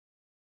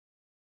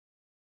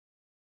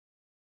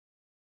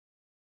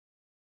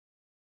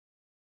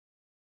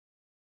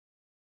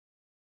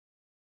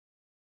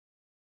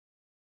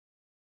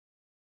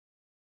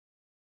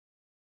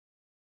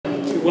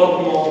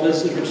welcome all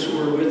visitors who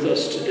are with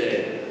us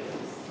today.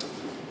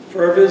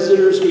 For our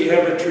visitors, we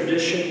have a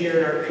tradition here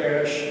in our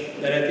parish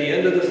that at the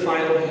end of the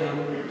final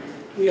hymn,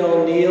 we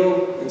all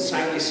kneel and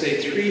silently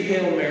say 3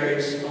 Hail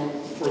Marys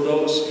for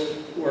those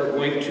who are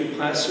going to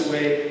pass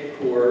away,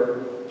 who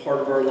are part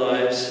of our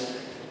lives,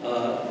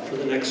 for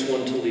the next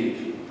one to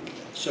leave.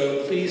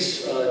 So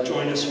please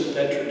join us with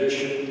that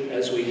tradition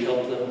as we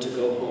help them to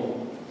go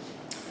home.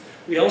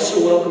 We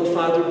also welcome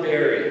Father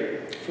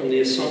Barry from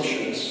the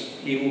Assumptionists.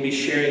 He will be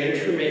sharing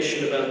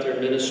information about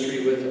their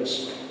ministry with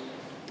us.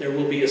 There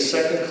will be a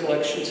second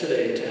collection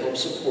today to help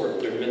support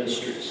their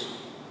ministries.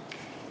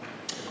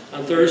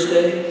 On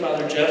Thursday,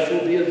 Father Jeff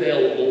will be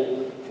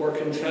available for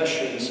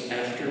confessions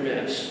after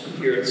Mass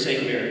here at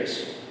St.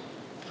 Mary's.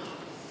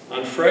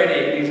 On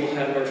Friday, we will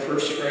have our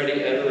First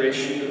Friday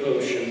Adoration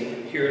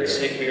Devotion here at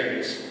St.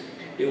 Mary's.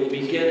 It will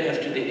begin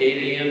after the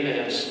 8 a.m.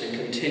 Mass and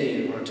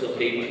continue until 8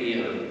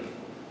 p.m.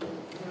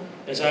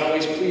 As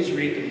always, please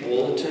read the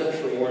bulletin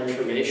for more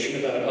information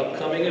about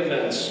upcoming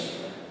events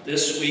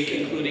this week,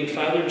 including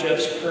Father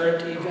Jeff's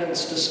current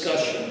events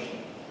discussion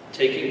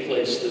taking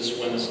place this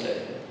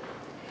Wednesday.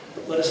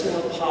 Let us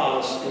now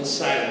pause in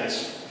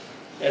silence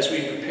as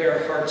we prepare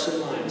our hearts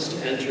and minds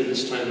to enter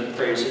this time of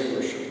praise and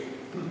worship.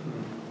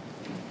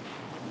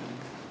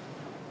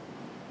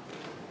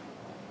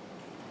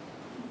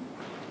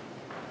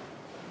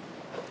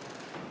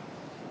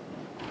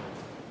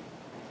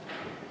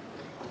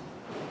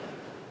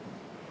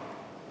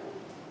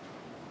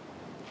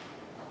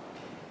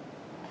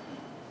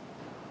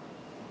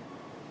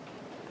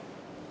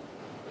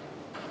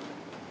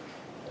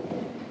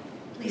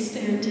 Please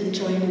stand and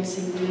join in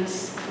singing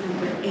Mass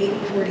number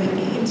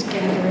 848.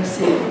 Gather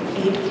us in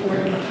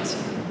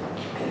 848.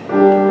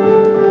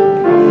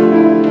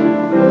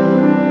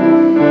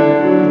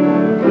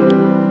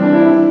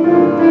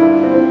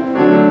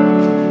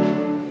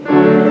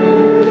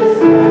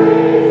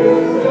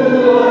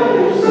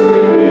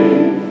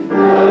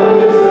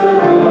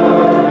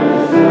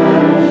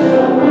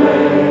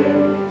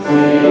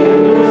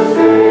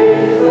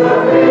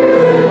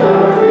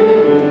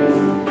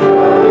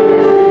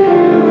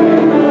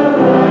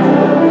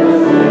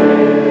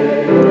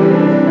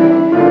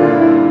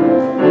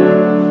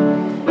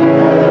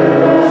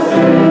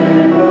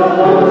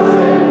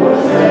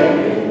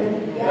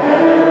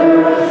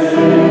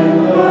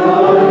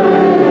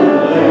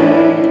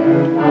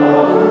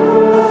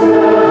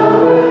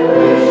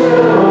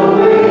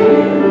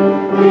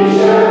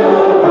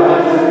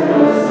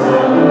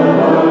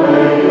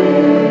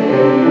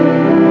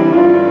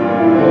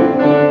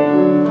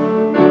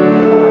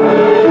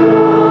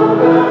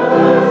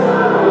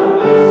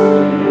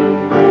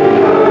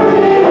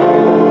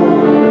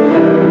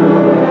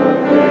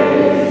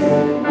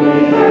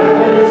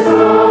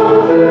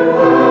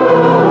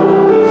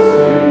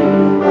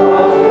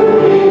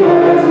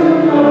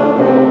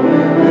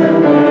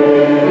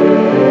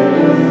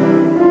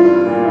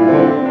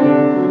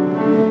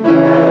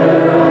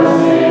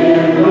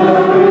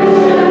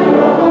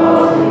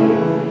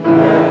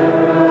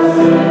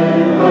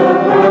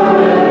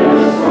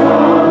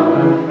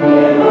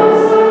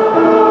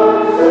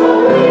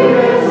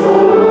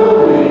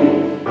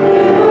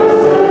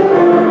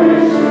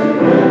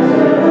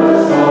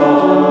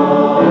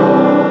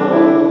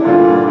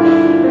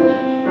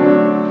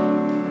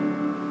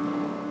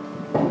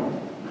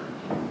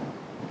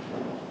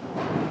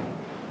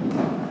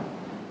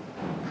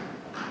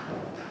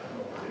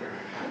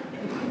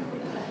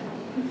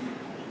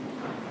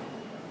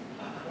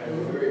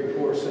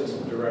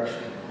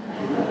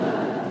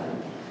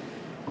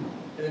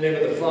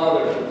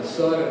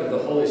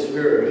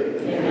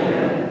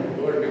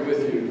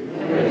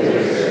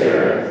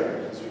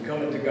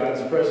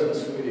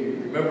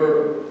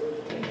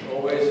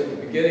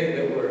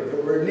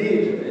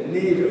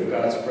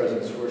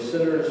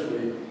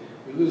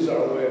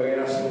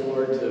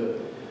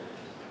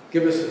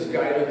 Give us His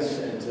guidance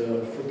and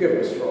to forgive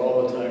us for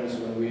all the times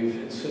when we've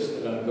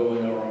insisted on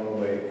going our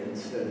own way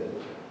instead.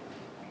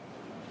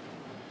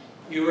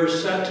 You were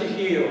sent to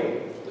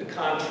heal the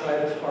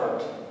contrite of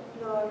heart.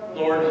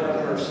 Lord,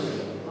 have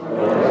mercy.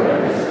 Lord,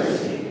 have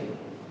mercy.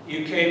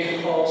 You came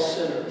to call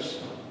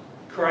sinners.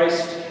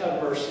 Christ,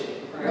 have mercy.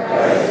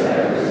 Christ,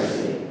 have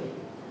mercy.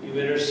 You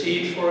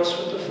intercede for us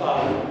with the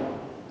Father.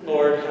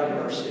 Lord, have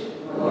mercy.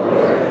 Lord,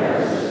 have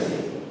mercy.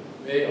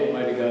 May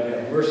Almighty God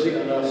have mercy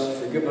on us,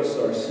 forgive us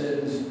our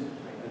sins,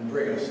 and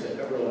bring us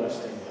to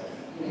everlasting life.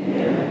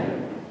 Amen.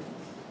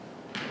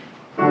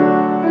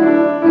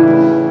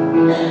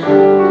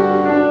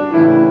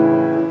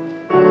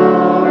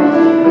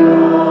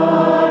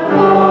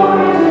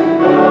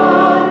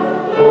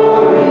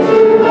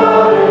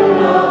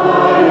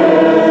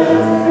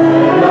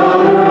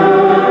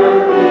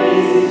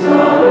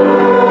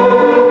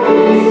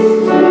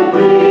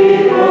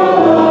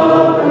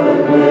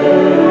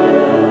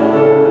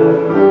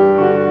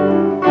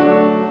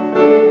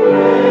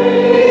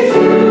 Praise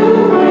you,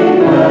 we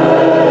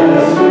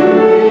bless you,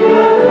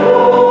 we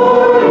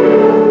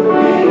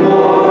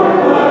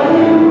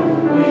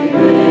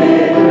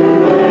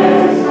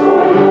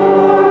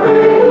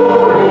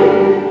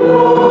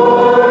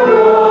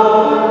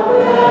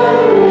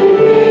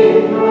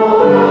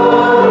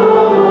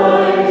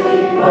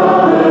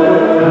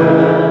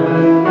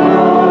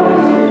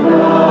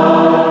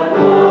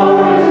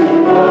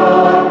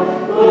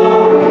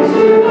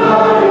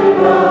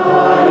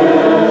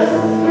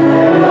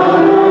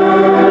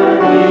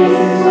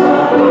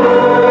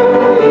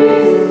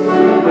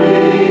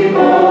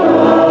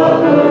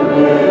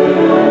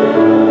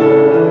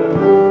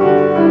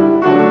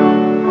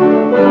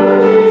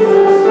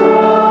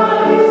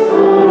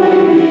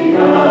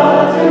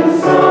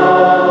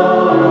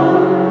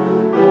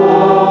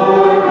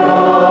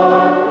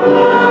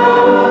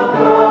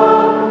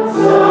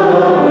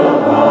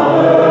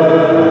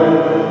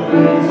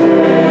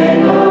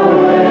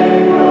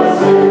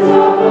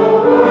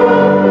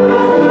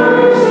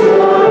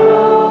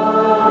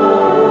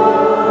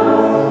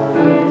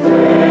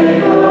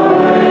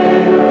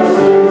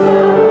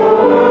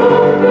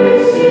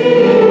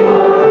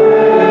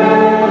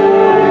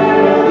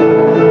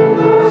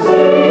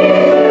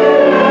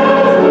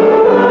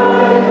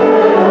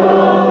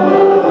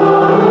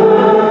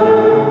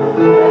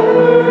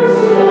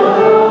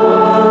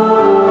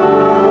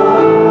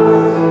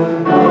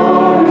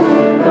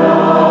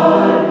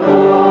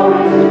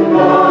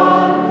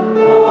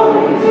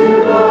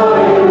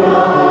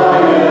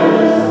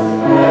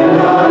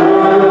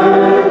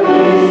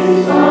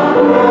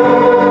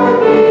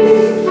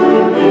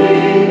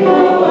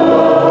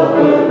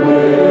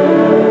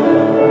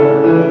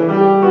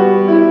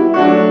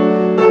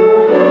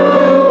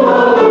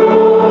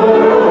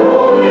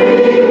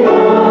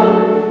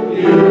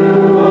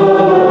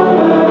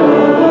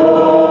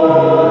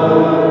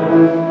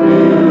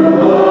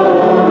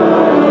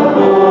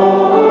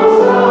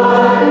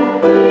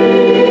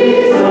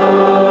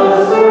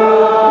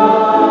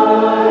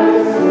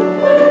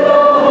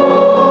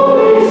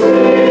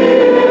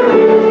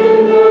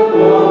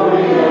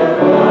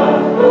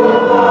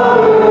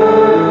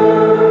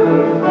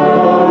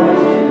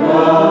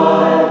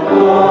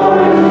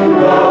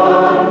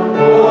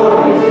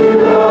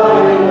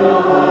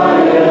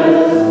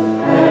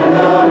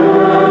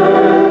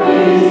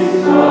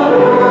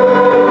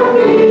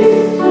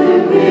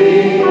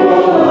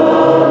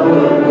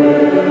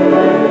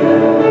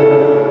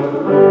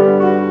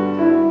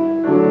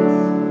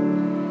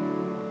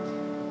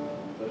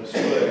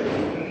Let's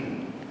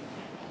pray.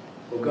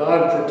 O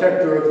God,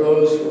 protector of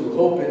those who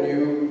hope in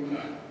you,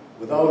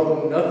 without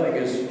whom nothing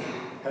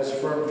has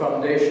firm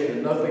foundation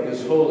and nothing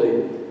is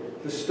holy,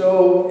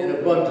 bestow in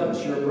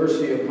abundance your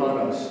mercy upon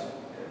us,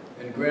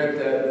 and grant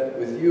that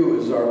with you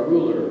as our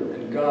ruler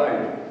and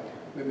guide,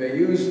 we may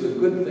use the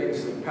good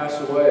things that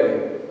pass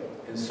away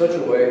in such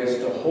a way as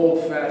to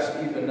hold fast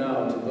even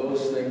now to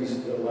those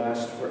things that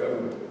last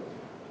forever.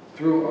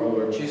 Through our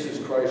Lord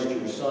Jesus Christ,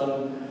 your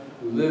Son,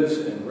 who lives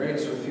and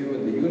reigns with you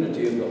in the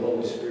unity of the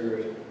Holy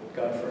Spirit,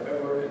 God,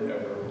 forever and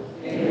ever.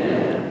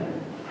 Amen.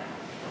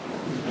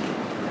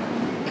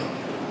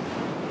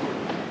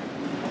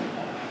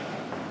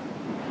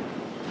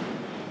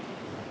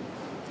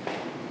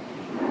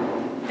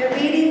 A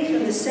reading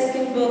from the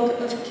second book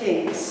of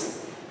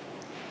Kings.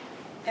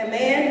 A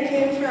man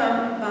came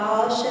from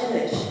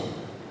Baal-Shalish,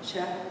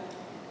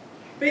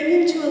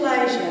 bringing to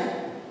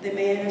Elijah, the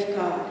man of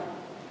God,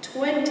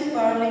 20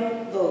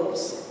 barley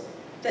loaves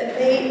that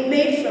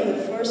made from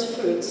the first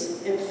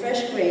fruits and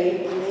fresh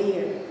grain in the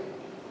year.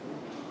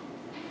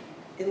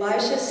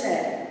 Elisha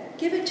said,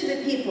 "Give it to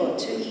the people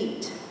to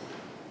eat."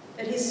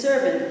 But his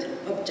servant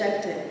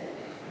objected.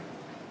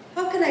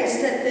 "How can I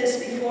set this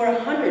before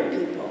 100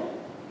 people?"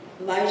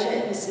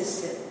 Elijah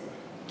insisted,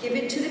 "Give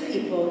it to the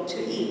people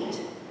to eat.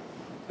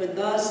 For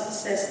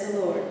thus says the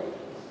Lord,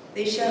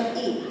 they shall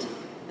eat,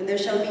 and there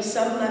shall be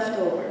some left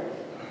over."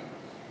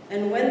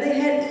 And when they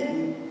had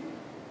eaten,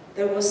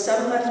 there was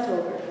some left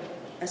over,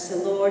 as the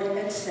Lord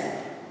had said.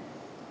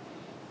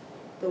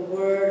 The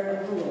word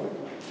of the Lord.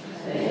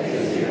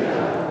 Thanks be to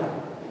God.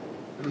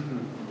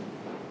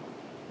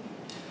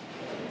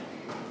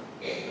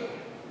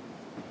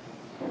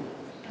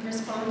 The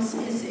response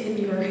is in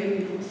your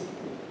hymnals.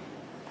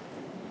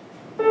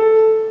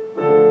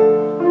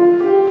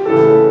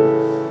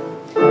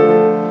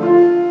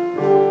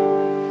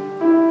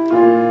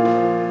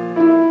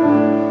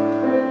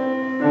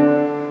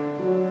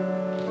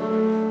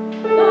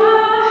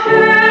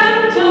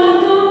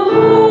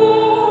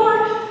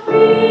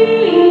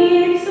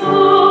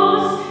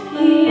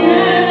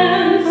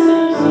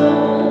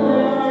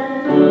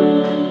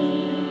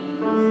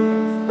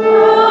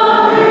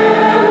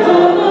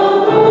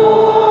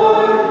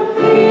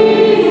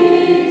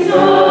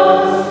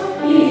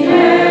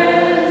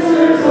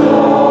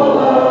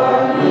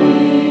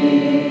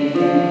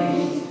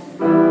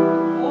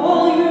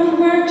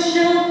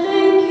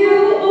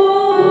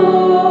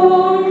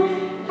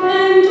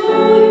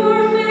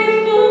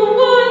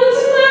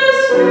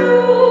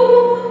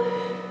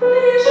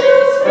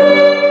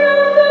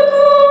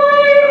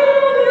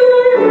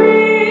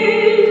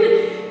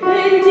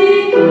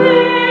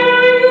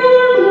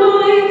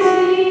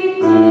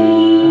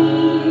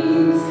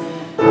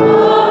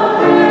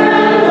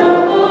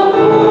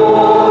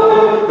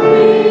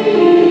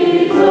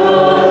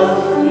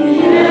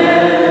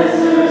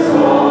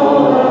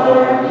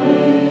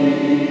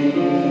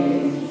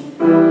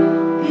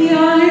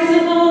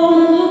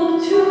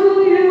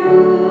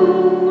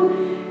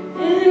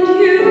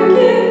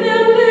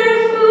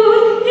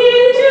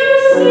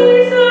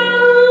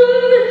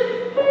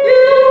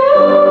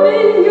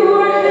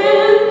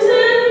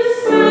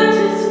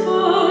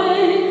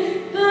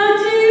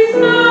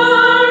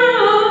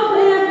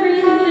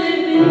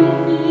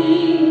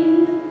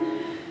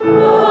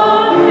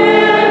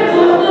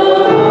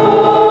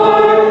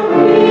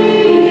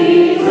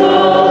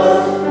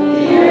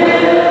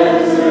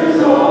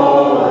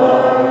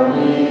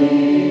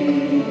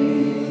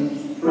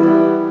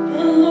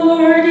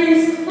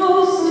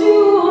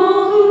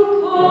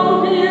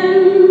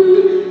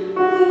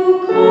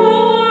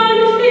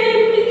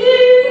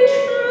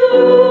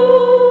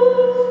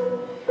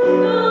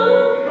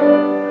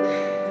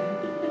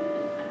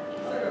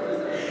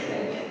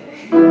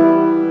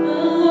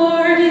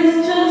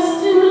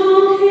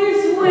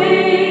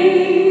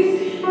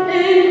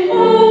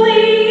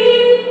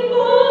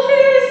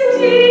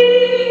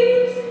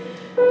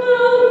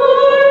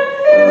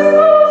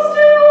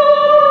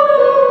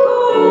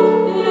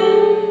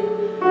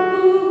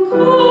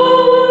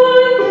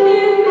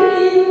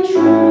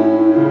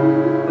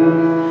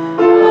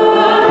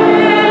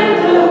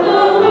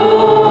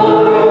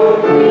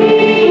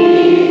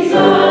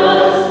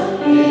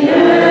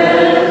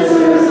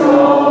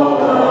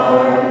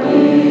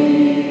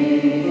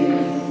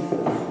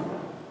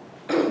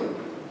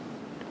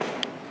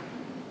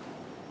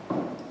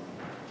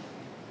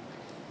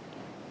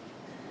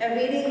 A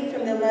reading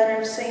from the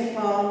letter of St.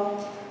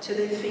 Paul to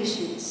the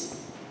Ephesians.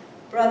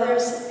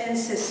 Brothers and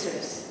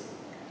sisters,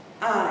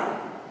 I,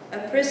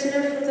 a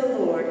prisoner for the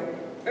Lord,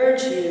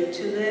 urge you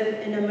to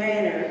live in a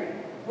manner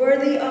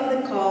worthy of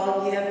the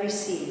call you have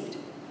received,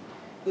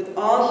 with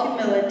all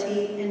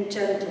humility and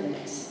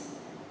gentleness,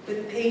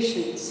 with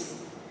patience,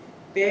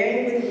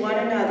 bearing with one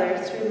another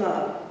through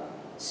love,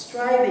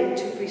 striving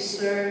to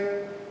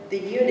preserve the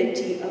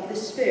unity of the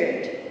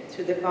Spirit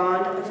through the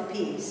bond of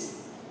peace.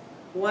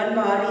 One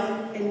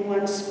body and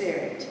one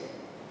Spirit,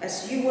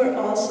 as you were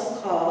also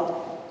called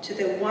to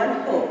the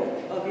one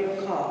hope of your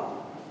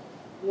call.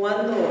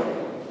 One Lord,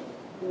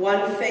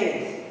 one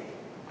faith,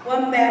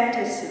 one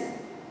baptism,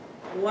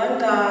 one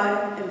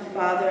God and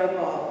Father of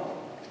all,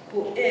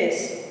 who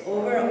is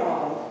over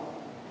all,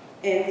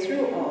 and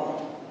through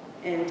all,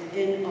 and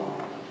in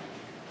all.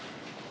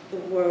 The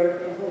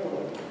word of the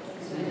Lord.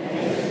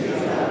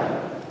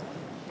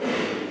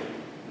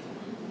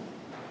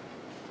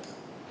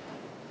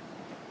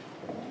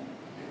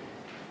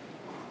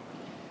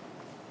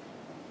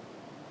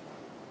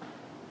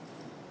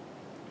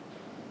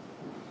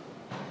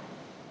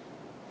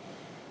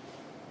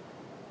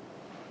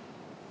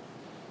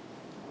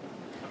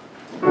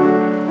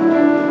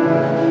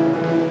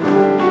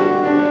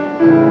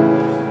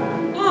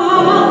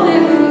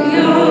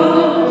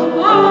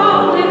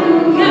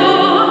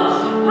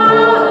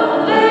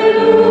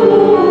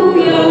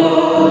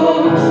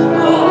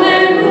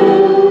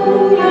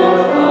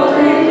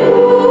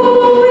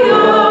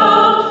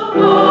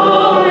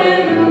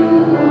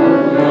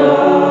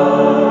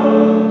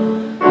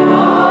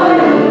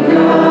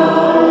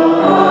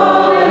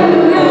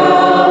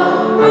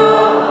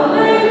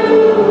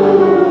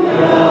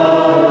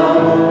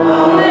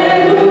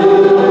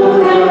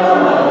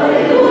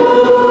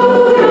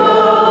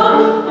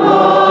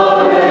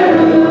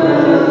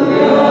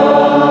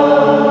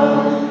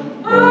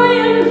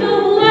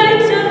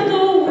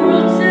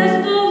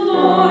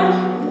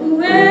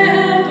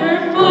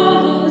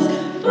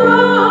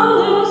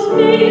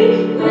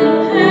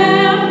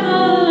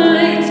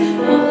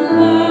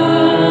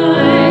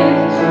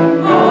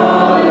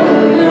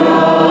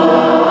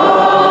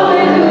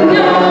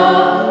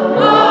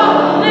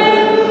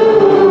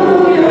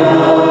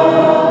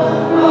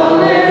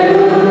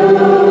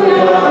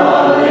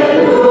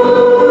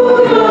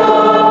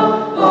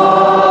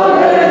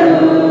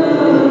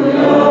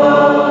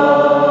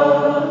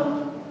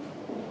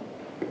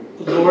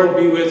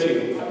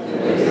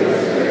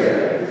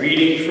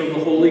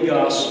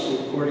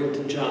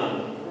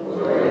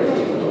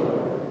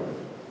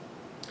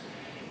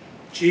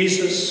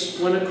 Jesus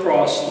went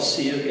across the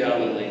Sea of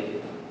Galilee.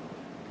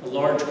 A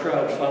large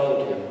crowd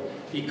followed him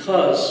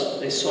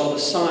because they saw the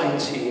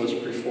signs he was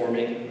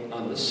performing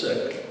on the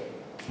sick.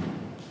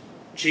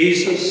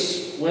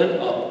 Jesus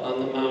went up on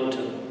the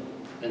mountain,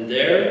 and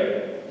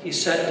there he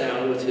sat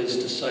down with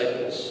his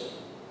disciples.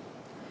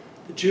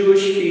 The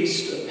Jewish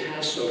feast of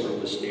Passover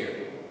was near.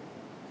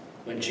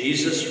 When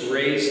Jesus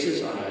raised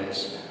his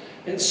eyes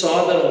and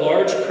saw that a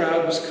large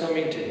crowd was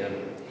coming to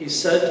him, he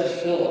said to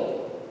Philip,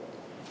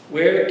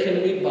 "Where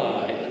can we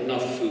buy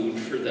enough food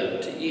for them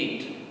to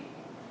eat?"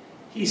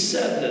 He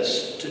said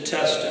this to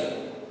test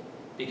him,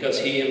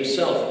 because he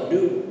himself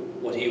knew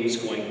what he was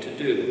going to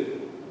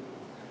do.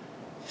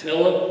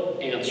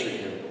 Philip answered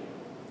him,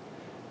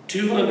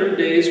 200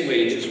 days'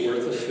 wages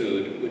worth of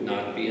food would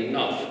not be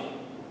enough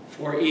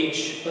for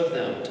each of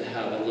them to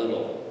have a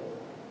little.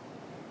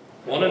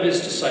 One of his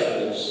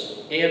disciples,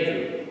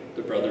 Andrew,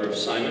 the brother of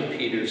Simon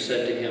Peter,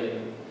 said to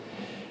him,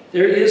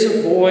 "There is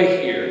a boy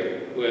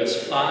here who has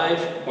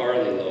 5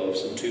 barley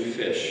loaves and 2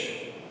 fish.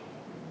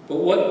 But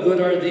what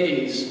good are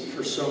these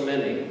for so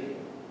many?"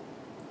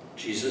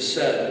 Jesus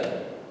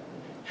said,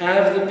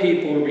 "Have the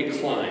people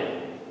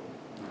recline."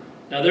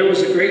 Now there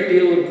was a great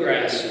deal of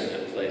grass in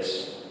that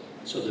place,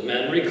 so the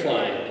men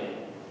reclined,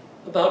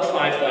 about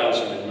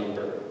 5,000 in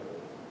number.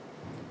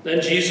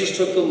 Then Jesus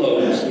took the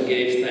loaves and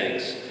gave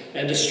thanks,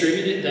 and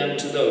distributed them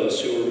to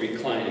those who were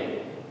reclining,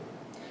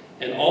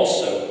 and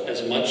also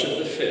as much of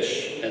the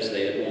fish as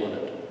they had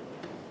wanted.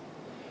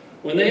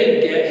 When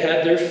they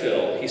had their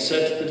fill, he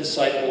said to the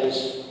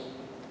disciples,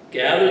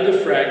 "Gather the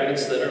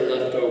fragments that are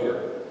left over,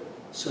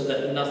 so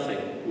that nothing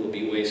will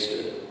be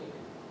wasted."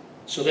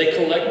 So they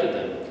collected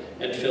them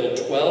and filled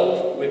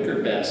 12 wicker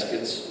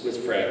baskets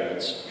with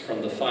fragments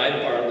from the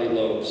 5 barley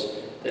loaves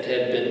that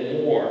had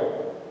been more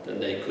than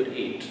they could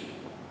eat.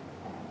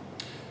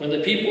 When the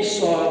people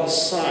saw the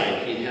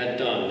sign he had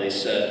done, they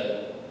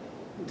said,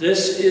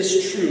 "This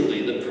is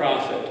truly the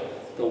prophet,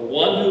 the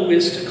one who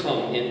is to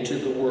come into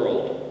the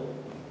world."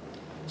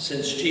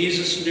 Since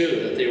Jesus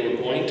knew that they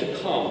were going to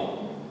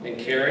come and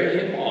carry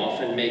him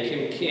off and make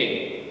him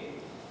king,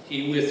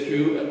 he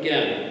withdrew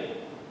again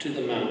to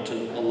the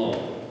mountain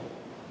alone.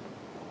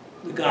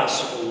 The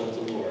Gospel of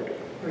the Lord.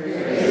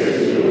 Praise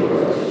to you,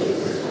 Lord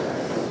Jesus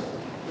Christ.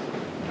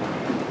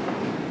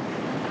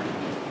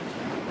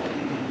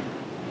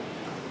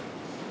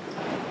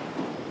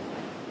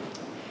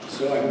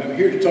 So I'm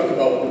here to talk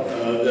about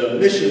the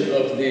mission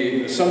of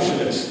the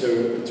Assumptionists.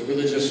 It's a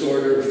religious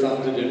order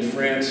founded in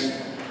France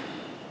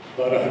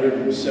about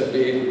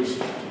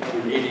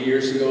 180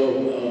 years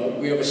ago.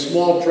 We have a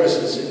small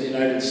presence in the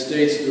United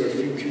States. There are a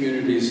few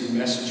communities in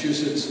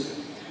Massachusetts.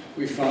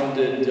 We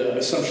founded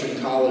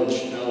Assumption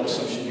College, now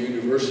Assumption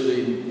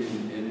University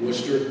in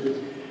Worcester.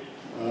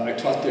 I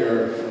taught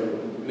there for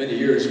many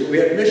years. But we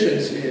have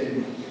missions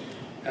in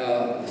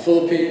the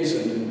Philippines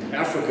and in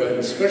Africa, and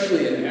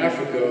especially in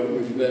Africa,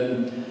 we've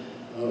been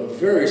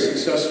very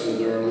successful.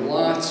 There are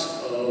lots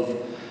of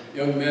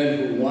young men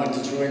who want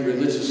to join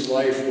religious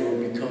life or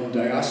become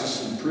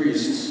diocesan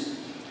priests,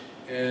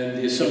 and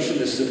the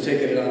Assumptionists have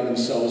taken it on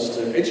themselves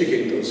to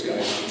educate those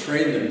guys, to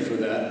train them for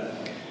that.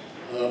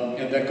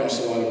 and that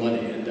costs a lot of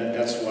money, and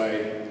that's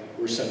why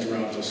we're sent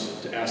around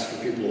just to ask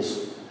for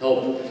people's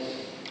help.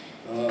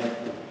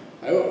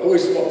 I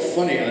always felt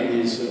funny on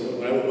these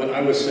when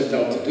I was sent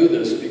out to do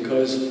this,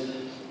 because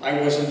I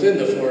wasn't in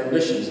the foreign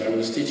missions. I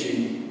was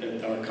teaching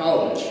at our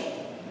college.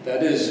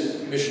 That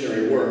is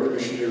missionary work,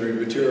 missionary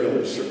material in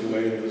a certain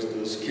way.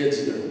 Those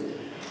kids, a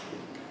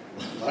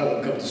lot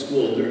of them come to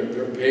school,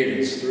 they're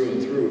pagans through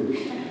and through.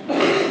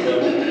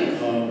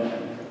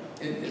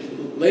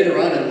 But later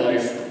on in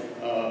life,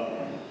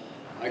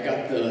 I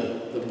got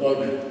the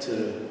bug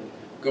to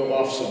go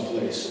off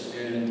someplace,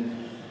 and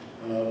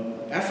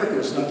Africa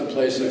was not the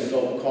place I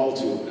felt called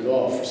to at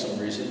all for some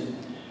reason.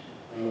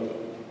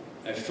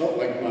 I felt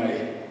like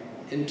my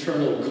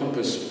internal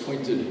compass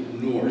pointed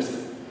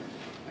north.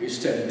 I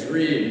used to have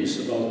dreams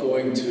about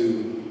going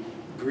to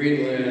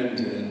Greenland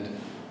and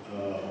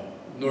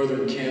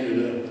northern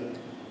Canada,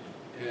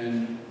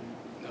 and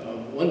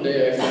one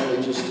day I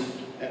finally just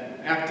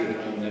acted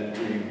on that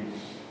dream.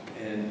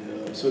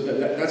 And so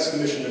that's the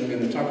mission I'm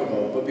going to talk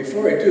about. But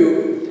before I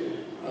do,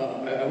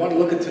 I want to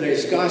look at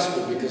today's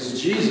gospel,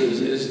 because Jesus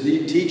is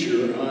the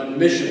teacher on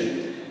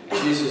mission.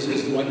 Jesus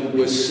is the one who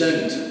was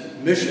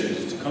sent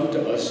missions to come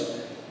to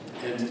us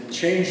and to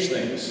change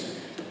things.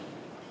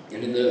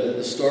 And in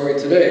the story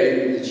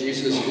today,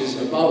 Jesus is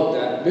about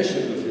that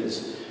mission of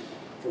his.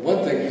 For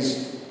one thing,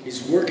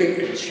 he's working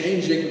at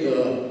changing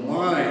the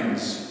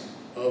minds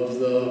of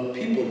the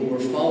people who are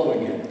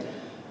following him.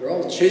 They're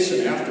all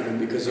chasing after him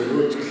because they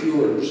worked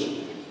cures.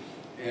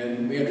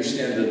 And we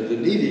understand the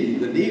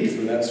need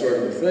for that sort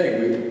of a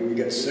thing. We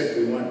get sick,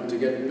 we want to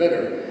get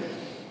better.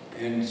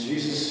 And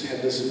Jesus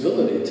had this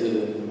ability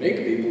to make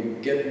people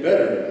get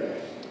better.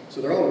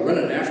 So they're all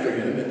running after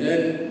him, and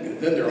then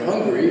they're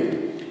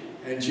hungry,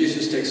 and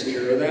Jesus takes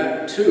care of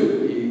that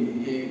too.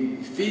 He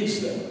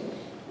feeds them.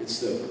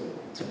 It's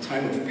a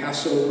time of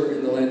Passover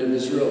in the land of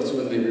Israel. It's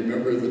when they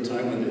remember the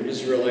time when the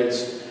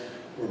Israelites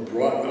were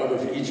brought out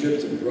of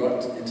Egypt and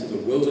brought into the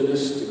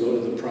wilderness to go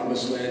to the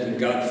promised land, and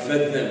God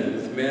fed them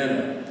with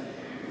manna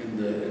in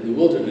the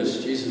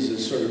wilderness. Jesus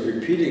is sort of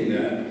repeating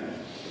that.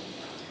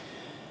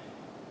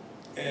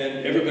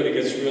 And everybody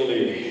gets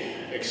really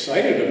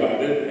excited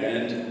about it,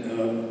 and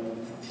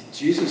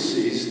Jesus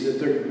sees that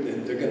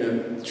they're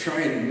going to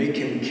try and make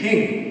him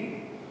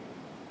king.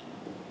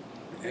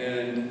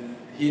 And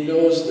he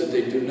knows that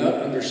they do not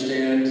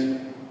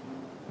understand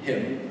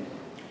him.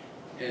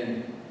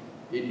 And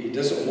he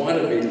doesn't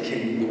want to be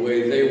king the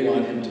way they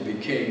want him to be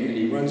king, and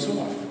he runs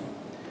off.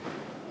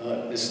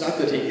 It's not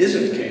that he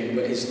isn't king,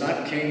 but he's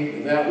not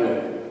king that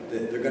way.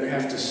 They're going to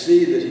have to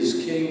see that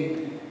he's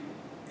king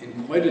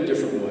in quite a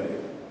different way.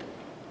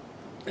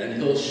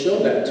 And he'll show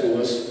that to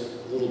us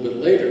a little bit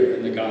later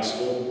in the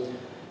gospel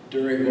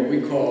during what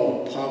we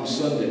call Palm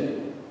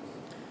Sunday.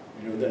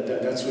 You know,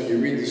 that's when you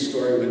read the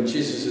story when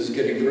Jesus is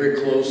getting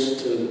very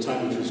close to the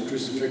time of his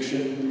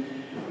crucifixion.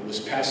 It was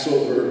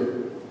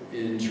Passover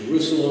in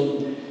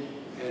Jerusalem,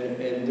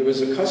 and there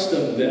was a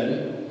custom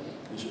then,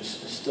 which is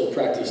still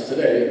practiced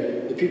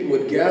today, that people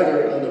would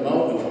gather on the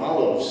Mount of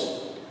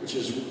Olives, which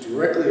is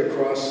directly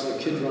across the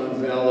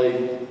Kidron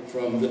Valley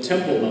from the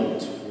Temple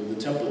Mount, where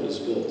the temple is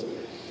built.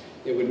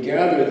 They would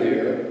gather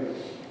there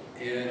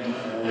and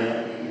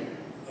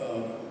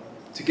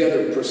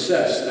together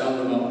process down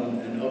the mountain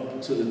and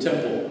up to the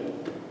temple.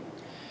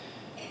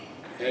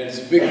 And it's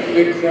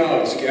big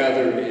crowds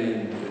gather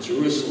in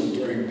Jerusalem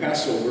during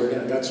Passover,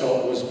 and that's how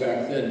it was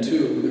back then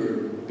too. There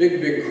were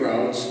big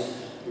crowds.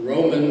 The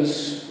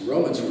Romans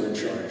were in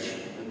charge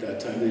at that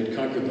time. They had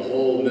conquered the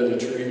whole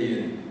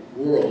Mediterranean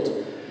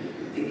world.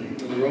 And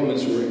the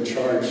Romans were in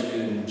charge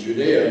in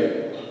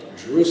Judea,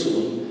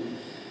 Jerusalem,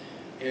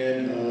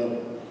 and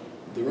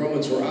the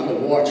Romans were on the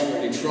watch for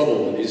any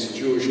trouble when these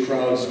Jewish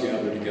crowds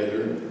gathered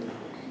together.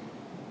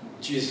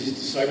 Jesus'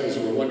 disciples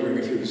were wondering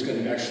if he was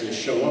going to actually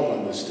show up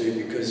on this day,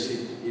 because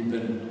he'd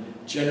been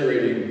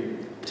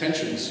generating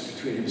tensions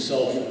between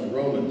himself and the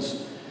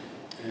Romans.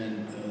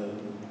 And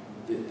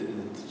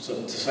the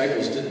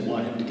disciples didn't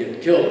want him to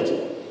get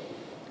killed.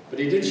 But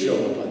he did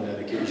show up on that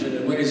occasion.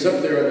 And when he's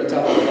up there on the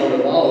top of the Mount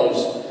of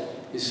Olives,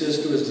 he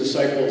says to his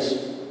disciples,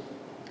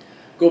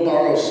 "Go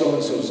borrow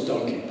so-and-so's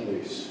donkey,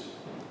 please."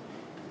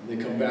 And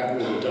they come back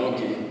with a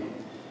donkey,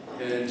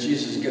 and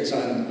Jesus gets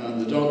on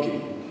the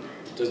donkey.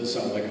 It doesn't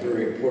sound like a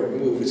very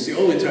important move. It's the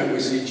only time we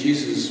see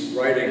Jesus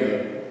riding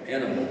an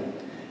animal.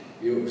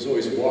 He was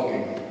always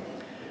walking.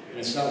 And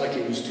it's not like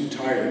he was too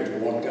tired to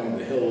walk down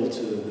the hill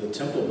to the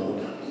Temple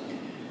Mount.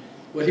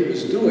 What he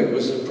was doing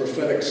was a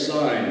prophetic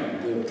sign.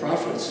 The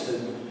prophets had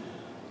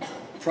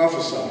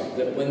prophesied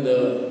that when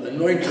the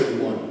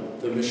anointed one,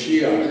 the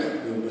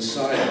Mashiach, the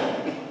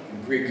Messiah,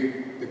 in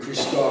Greek, the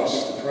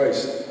Christos, the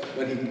Christ,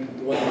 the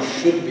one who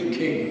should be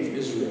king of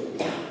Israel,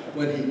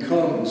 when he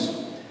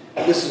comes,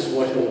 this is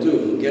what he'll do.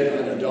 He'll get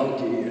on a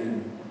donkey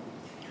and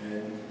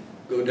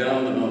go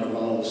down the Mount of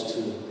Olives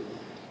to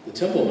the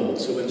Temple Mount.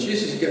 So when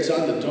Jesus gets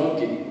on the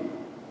donkey,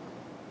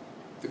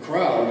 the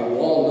crowd, who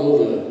all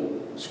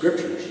know the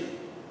scriptures,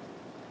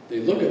 they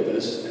look at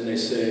this and they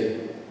say,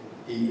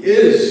 he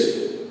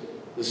is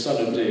the the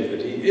Son of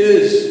David. He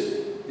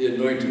is the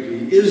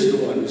anointed. He is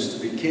the one who's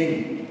to be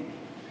king.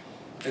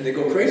 And they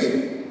go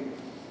crazy.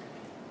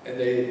 And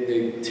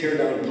they tear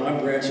down palm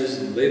branches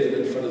and lay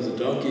them in front of the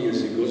donkey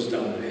as he goes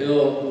down the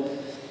hill.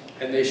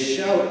 And they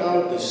shout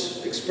out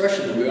this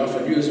expression that we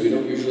often use. We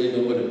don't usually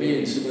know what it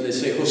means. When they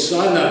say,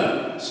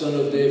 Hosanna, Son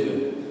of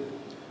David.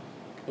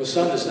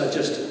 Hosanna is not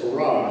just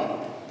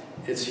hurrah.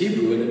 It's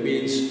Hebrew, and it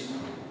means,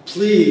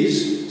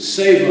 please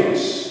save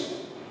us.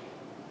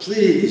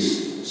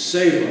 Please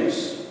save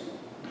us.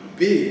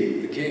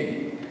 Be the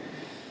king.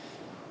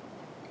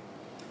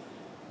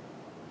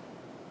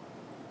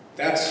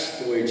 That's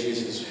the way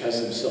Jesus has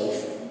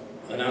himself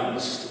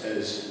announced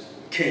as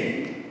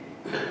king.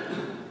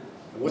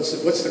 And what's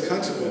the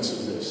consequence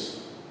of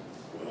this?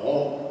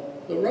 Well,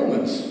 the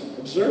Romans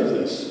observe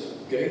this.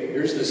 Okay,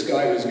 here's this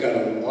guy who's got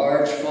a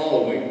large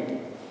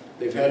following.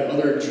 They've had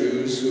other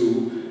Jews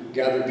who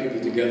gathered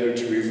people together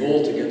to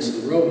revolt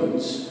against the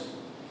Romans.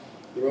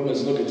 The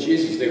Romans look at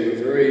Jesus. They were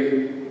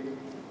very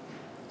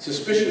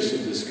suspicious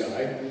of this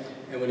guy.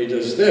 And when he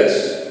does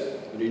this,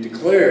 when he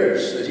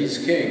declares that he's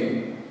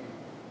king,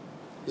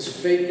 his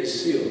fate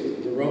is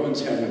sealed. The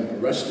Romans have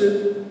him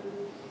arrested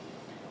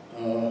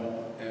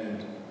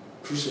and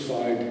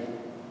crucified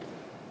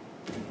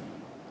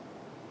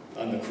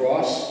on the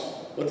cross.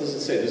 What does it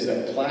say? There's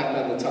that plaque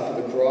on the top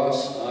of the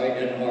cross,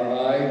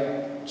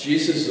 INRI,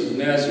 Jesus of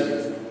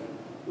Nazareth,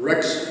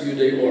 Rex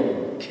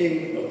Judeorum,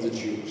 King of the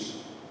Jews.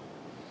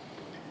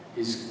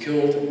 He's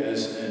killed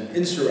as an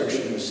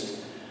insurrectionist,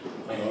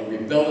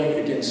 rebelling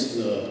against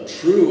the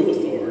true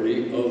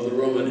authority of the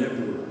Roman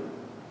emperor.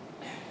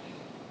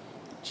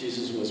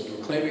 Jesus was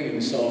proclaiming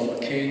himself a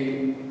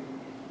king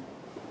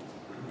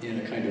in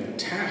a kind of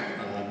attack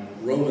on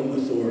Roman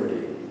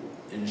authority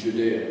in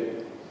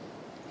Judea.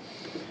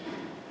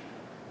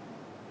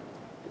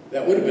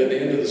 That would have been the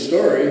end of the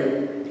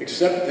story,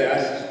 except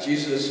that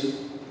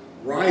Jesus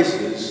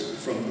rises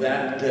from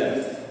that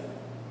death.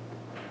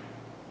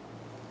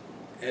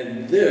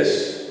 And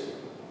this,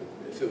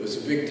 if it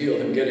was a big deal,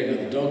 him getting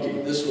on the donkey,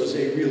 this was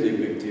a really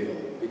big deal.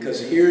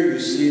 Because here you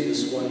see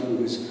this one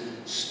who has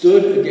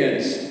stood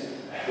against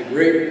the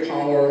great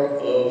power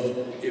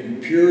of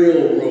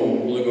imperial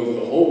Rome ruling over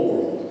the whole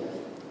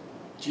world.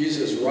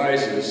 Jesus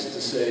rises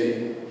to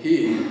say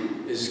he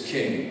is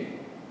king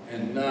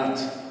and not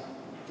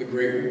the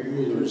great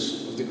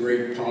rulers of the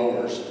great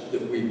powers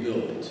that we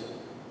build.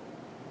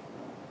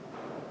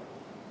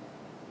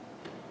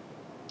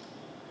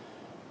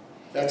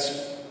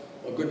 That's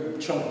a good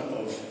chunk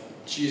of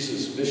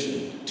Jesus'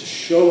 mission, to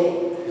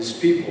show his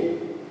people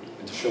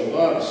and to show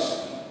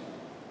us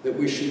that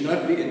we should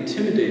not be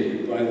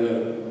intimidated by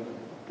the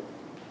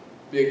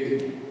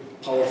big,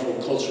 powerful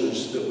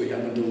cultures that we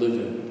happen to live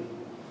in.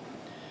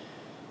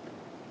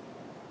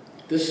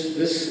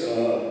 This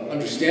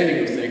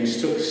understanding of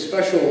things took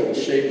special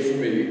shape for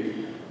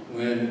me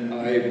when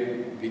I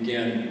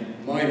began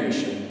my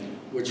mission,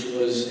 which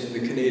was in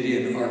the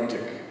Canadian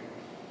Arctic.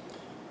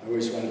 I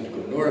always wanted to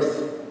go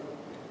north.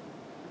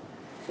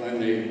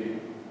 Finally,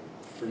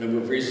 for a number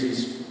of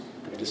reasons,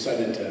 I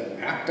decided to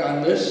act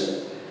on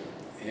this,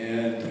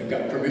 and I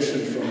got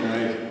permission from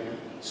my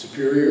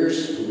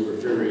superiors, who were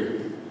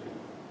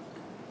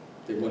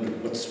they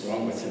wondered what's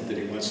wrong with him that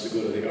he wants to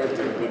go to the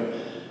Arctic,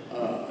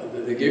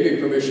 but they gave me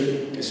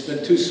permission. I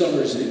spent 2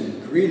 summers in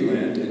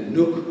Greenland, in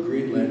Nuuk,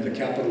 Greenland, the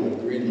capital of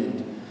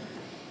Greenland,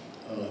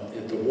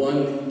 at the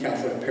one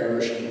Catholic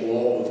parish in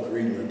all of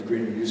Greenland.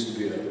 Greenland used to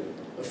be an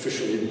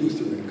officially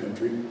Lutheran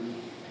country.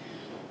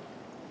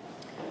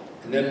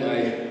 And then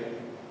my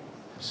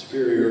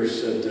superior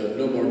said,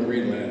 no more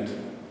Greenland.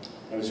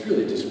 I was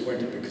really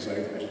disappointed because I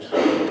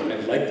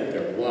liked it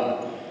there a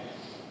lot.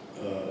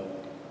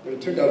 But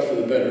it turned out for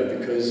the better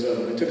because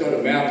I took out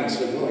a map and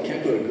said, well, I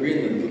can't go to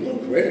Greenland, but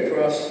look, right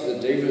across the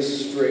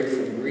Davis Strait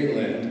from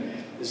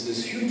Greenland is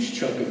this huge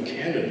chunk of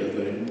Canada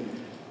that I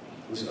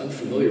was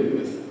unfamiliar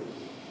with.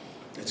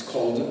 It's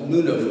called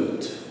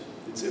Nunavut.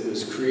 It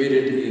was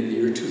created in the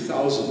year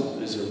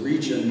 2000 as a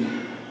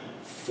region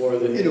for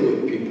the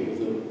Inuit people,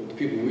 the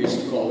people we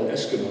used to call the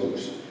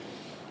Eskimos.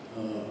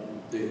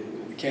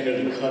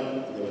 Canada cut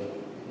the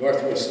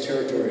Northwest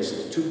Territories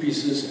into 2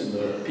 pieces, and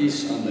the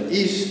piece on the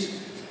east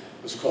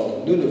was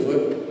called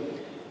Nunavut.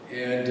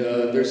 And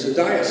there's a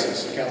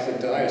diocese, a Catholic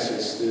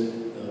diocese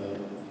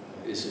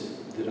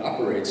that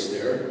operates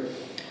there.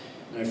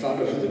 And I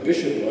found out who the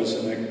bishop was,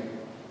 and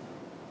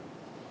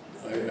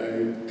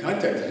I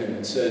contacted him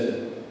and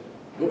said,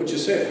 what would you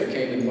say if I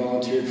came and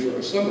volunteered for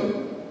a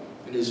summer?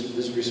 And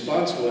his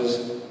response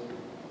was,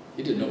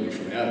 he didn't know me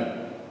from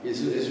Adam.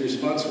 His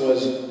response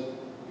was,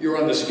 you're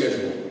on the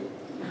schedule.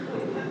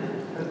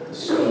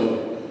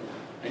 So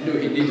I knew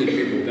he needed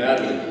people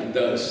badly. He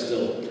does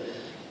still.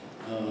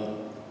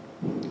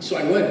 So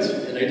I went,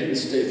 and I didn't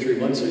stay 3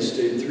 months. I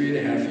stayed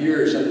 3.5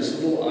 years on this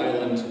little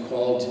island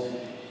called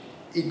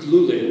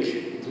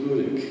Igloolik,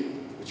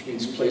 which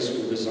means place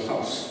where there's a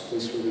house,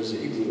 place where there's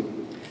an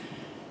igloo.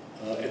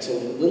 It's a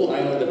little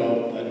island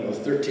about,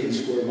 13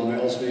 square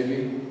miles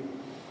maybe,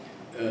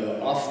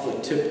 off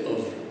the tip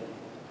of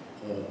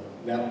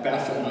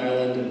Baffin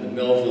Island and the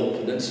Melville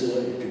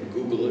Peninsula. You can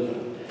Google it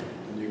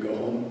when you go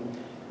home.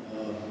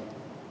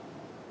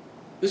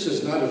 This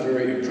is not a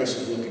very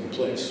impressive looking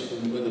place.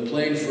 When the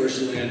plane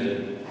first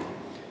landed,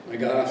 I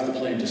got off the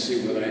plane to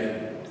see what I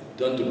had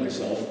done to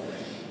myself.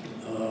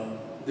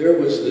 There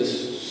was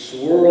this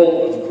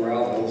swirl of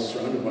gravel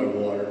surrounded by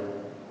water,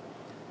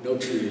 no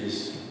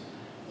trees,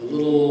 a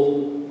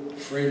little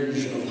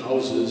fringe of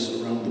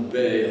houses around the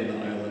bay on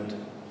the island.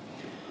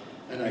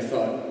 And I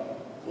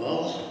thought,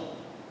 well,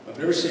 I've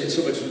never seen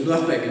so much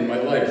nothing in my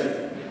life.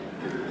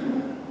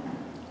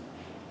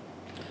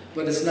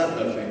 But it's not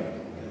nothing.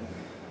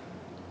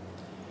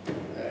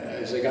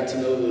 As I got to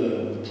know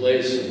the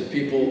place and the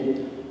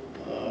people,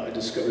 I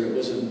discovered it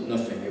wasn't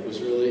nothing. It was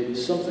really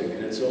something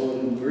in its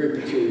own very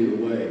peculiar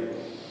way.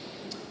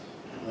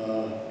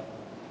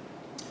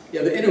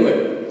 The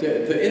Inuit.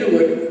 The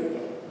Inuit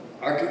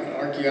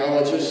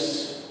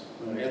archaeologists,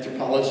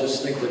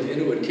 anthropologists think that the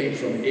Inuit came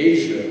from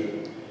Asia,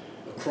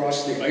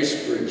 across the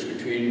ice bridge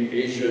between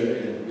Asia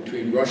and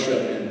between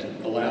Russia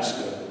and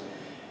Alaska,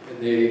 and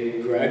they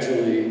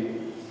gradually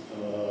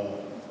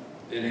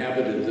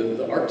inhabited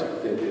the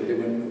Arctic. They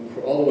went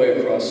all the way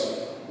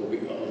across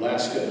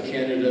Alaska and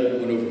Canada, and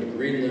went over to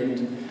Greenland.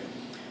 And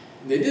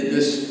they did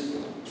this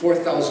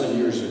 4,000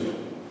 years ago.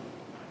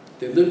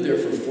 They lived there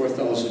for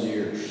 4,000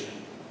 years.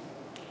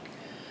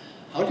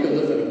 How do you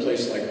live in a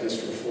place like this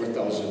for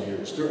 4,000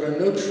 years? There are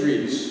no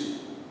trees.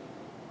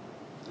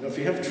 You know, if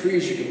you have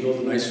trees, you can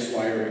build a nice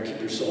fire and keep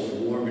yourself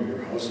warm in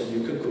your house, and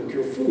you can cook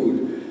your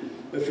food.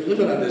 But if you're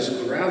living on this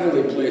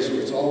gravelly place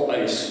where it's all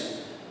ice,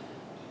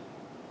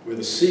 where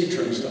the sea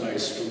turns to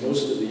ice for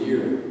most of the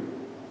year,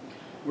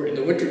 where in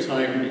the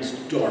wintertime it's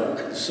dark,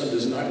 the sun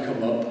does not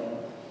come up,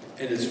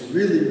 and it's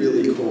really,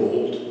 really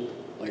cold,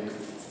 like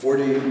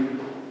 40,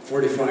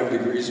 45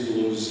 degrees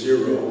below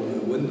zero.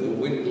 When the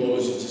wind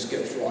blows, you just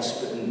get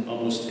frostbitten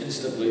almost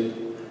instantly.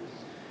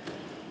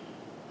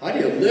 How do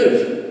you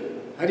live?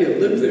 How do you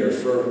live there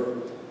for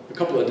a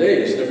couple of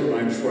days, never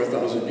mind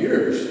 4,000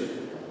 years?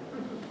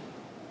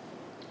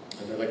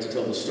 And I'd like to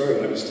tell the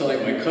story. I was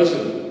telling my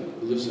cousin,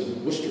 who lives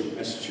in Worcester,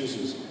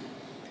 Massachusetts,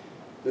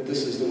 that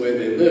this is the way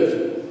they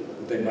live,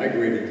 that they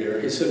migrated there.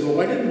 He said, well,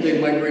 why didn't they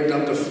migrate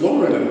down to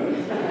Florida?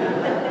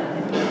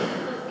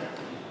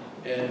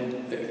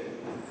 And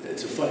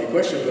it's a funny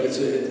question, but it's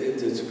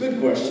a good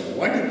question.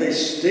 Why did they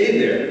stay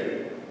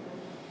there?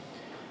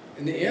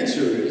 And the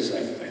answer is,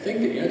 I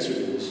think the answer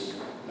is,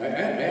 I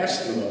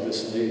asked them about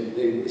this, and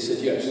they said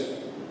yes.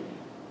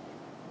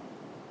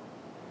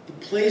 The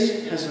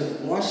place has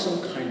an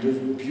awesome kind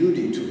of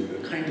beauty to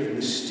it, a kind of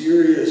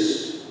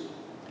mysterious,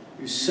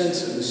 you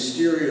sense a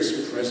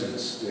mysterious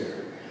presence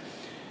there.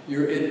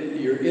 You're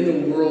in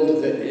a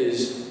world that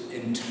is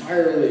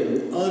entirely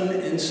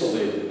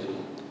uninsulated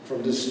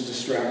from this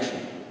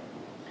distraction.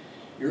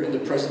 You're in the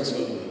presence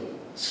of the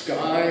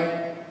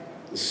sky,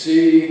 the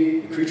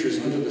sea, the creatures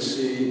under the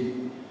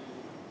sea,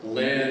 the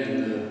land,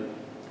 and the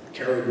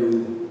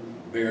caribou,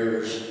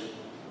 bears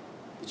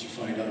that you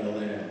find on the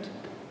land.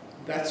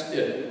 That's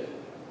it.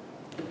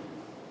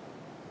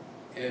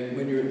 And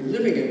when you're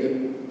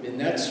living in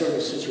that sort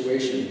of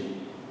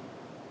situation,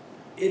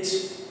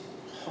 it's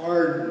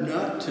hard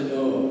not to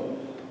know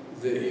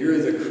that you're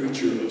the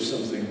creature of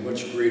something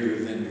much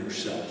greater than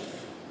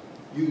yourself.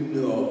 You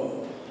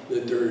know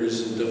that there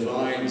is a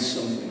divine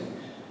something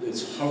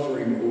that's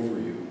hovering over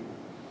you.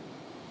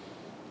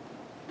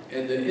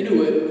 And the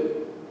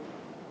Inuit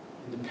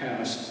in the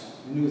past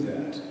knew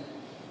that.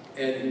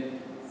 And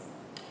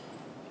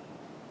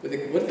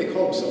what they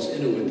call themselves,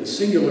 Inuit, the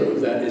singular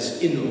of that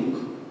is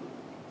Inuk.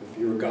 If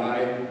you're a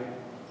guy,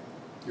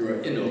 you're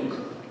an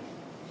Inuk.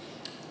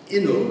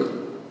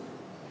 Inuk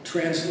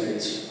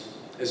translates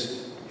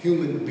as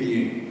human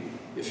being.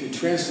 If you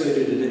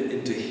translated it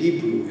into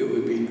Hebrew, it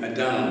would be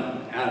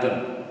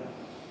Adam.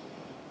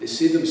 They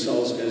see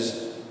themselves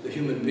as the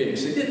human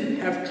beings. They didn't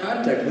have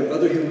contact with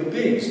other human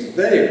beings.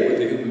 They were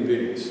the human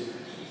beings.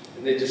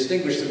 And they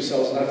distinguished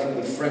themselves not from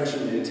the French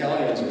and the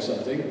Italians or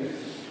something,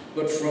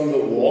 but from the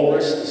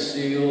walrus, the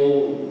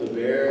seal, the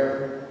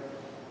bear.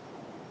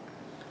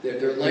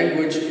 Their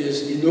language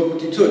is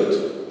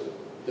Inuktitut,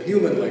 the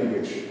human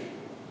language.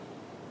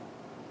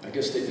 I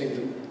guess they think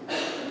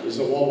that there's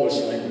a walrus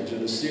language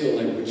and a seal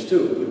language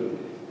too,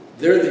 but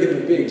they're the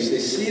human beings. They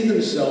see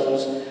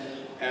themselves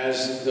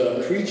as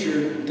the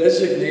creature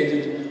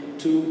designated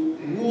to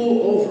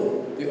rule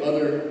over the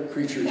other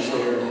creatures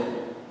there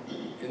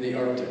in the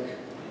Arctic.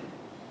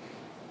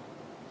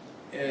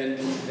 And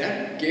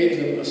that gave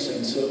them a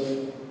sense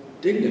of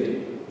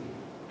dignity.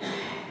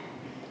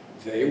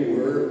 They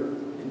were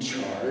in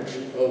charge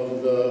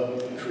of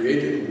the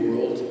created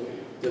world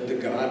that the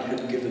God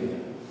had given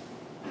them.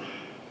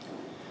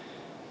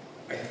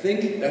 I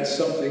think that's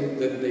something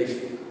that they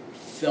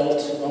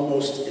felt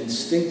almost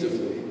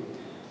instinctively,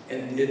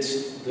 and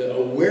it's the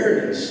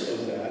awareness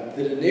of that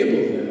that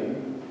enabled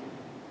them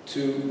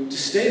to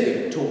stay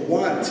there, to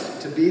want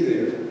to be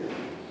there.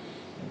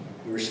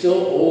 There were still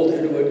old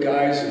Inuit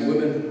guys and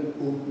women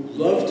who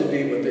love to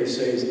be what they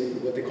say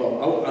is what they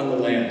call out on the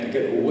land, to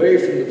get away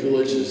from the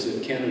villages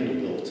that Canada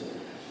built,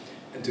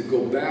 and to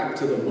go back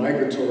to the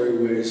migratory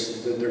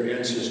ways that their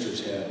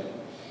ancestors had.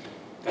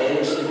 I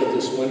always think of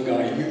this one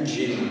guy,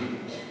 Eugene,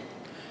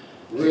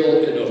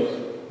 real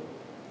Inuk,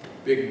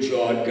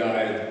 big-jawed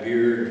guy, the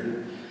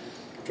beard,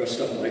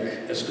 dressed up like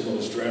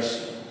Eskimos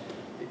dress.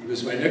 He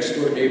was my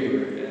next-door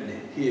neighbor, and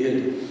he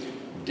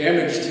had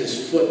damaged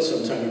his foot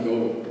some time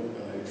ago.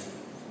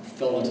 He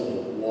fell into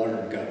the water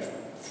and got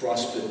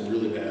frostbitten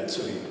really bad,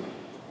 so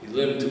he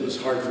limped. It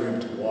was hard for him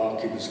to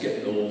walk. He was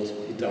getting old.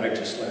 He died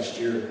just last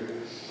year.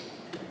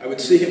 I would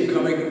see him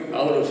coming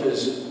out of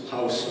his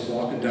house and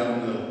walking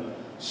down the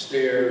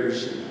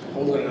stairs,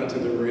 holding onto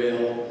the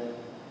rail,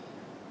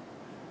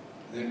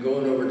 and then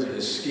going over to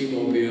his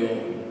ski-mobile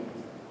and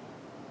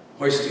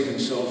hoisting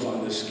himself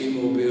on the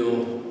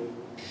ski-mobile,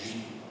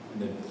 and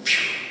then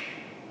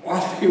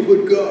off he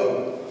would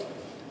go,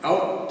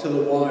 out to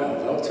the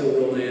wild, out to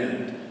the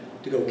land,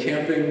 to go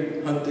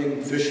camping,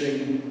 hunting,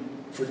 fishing,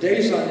 for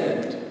days on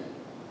end.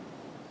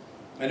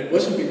 And it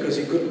wasn't because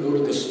he couldn't go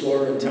to the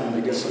store in town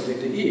to get something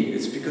to eat.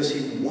 It's because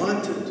he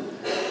wanted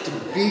to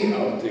be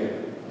out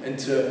there and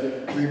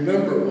to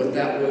remember what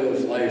that way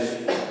of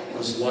life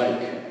was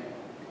like.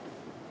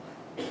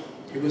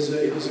 He was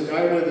a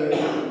guy with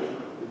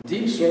a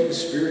deep sort of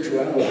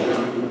spirituality.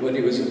 When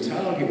he was in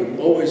town, he would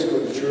always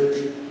go to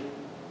church.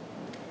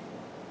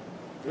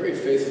 Very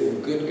faithful,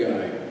 good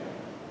guy.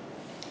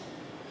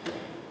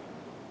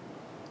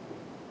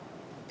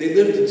 They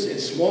lived in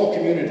small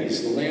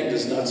communities. The land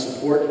does not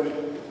support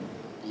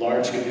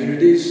large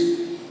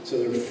communities, so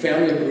there were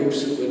family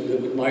groups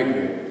that would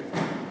migrate.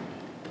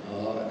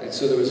 And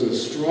so there was a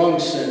strong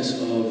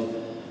sense of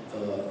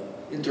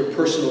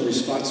interpersonal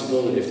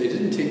responsibility. If they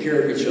didn't take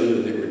care of each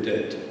other, they were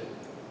dead.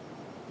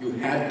 You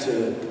had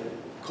to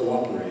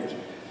cooperate.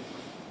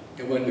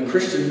 And when the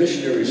Christian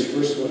missionaries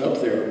first went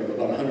up there,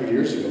 about 100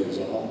 years ago was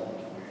all,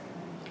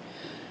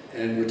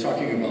 and we're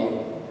talking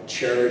about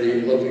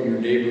charity, loving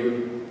your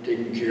neighbor,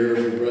 taking care of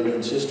your brother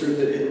and sister,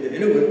 the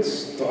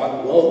Inuits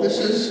thought, well,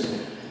 this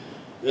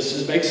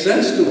makes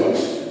sense to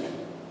us.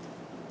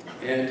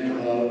 And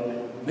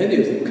many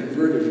of them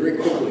converted very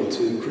quickly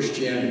to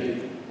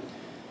Christianity.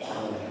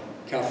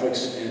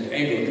 Catholics and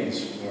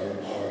Anglicans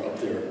are up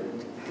there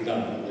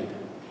predominantly.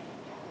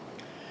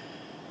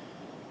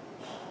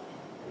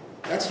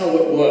 That's how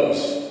it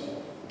was.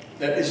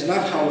 That is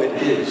not how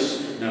it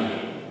is now,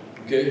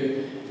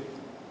 okay?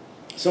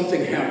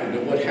 Something happened,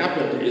 and what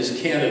happened is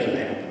Canada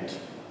happened,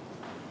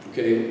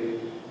 okay?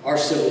 Our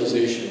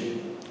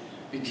civilization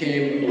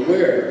became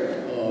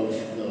aware of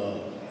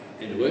the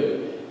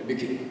Inuit.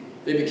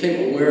 They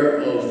became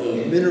aware of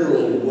the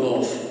mineral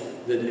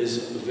wealth that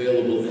is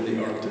available in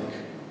the Arctic.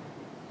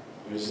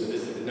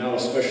 Now,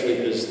 especially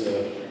as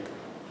the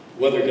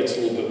weather gets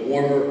a little bit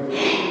warmer,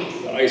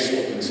 the ice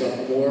opens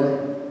up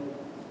more.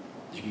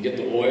 You can get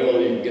the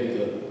oil, you can get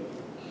the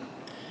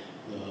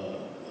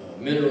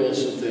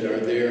minerals that are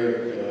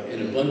there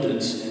in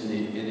abundance in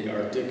the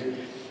Arctic.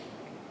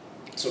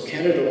 So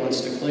Canada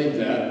wants to claim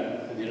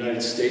that. The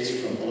United States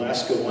from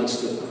Alaska wants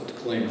to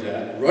claim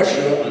that.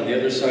 Russia, on the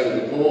other side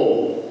of the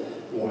pole,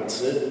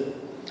 wants it.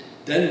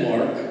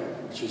 Denmark,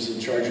 which was in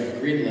charge of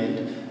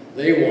Greenland,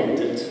 they want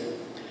it.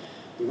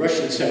 The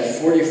Russians have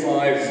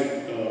 45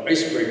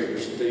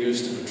 icebreakers that they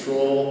use to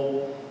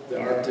patrol the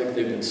Arctic.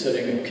 They've been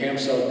setting up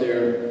camps out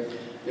there.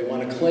 They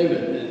want to claim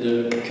it.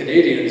 And the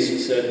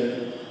Canadians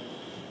said,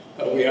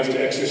 we have to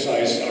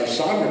exercise our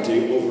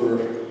sovereignty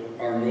over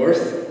our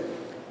north.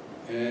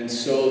 And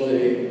so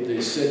they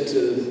said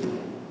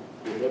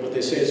what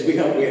they say is, we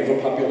have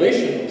a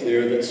population up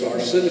there that's our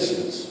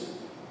citizens.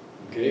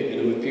 Okay,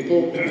 Inuit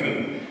people,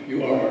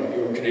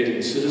 you're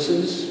Canadian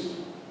citizens.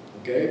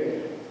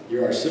 Okay?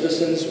 You're our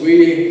citizens.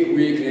 We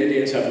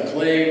Canadians have a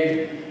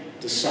claim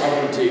to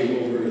sovereignty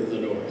over the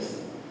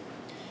North.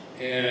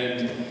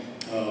 And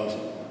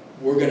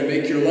we're going to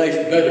make your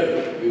life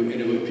better, you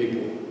Inuit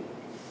people.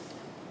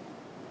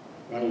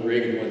 Ronald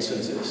Reagan once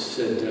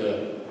said,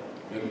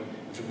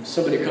 if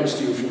somebody comes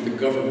to you from the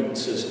government and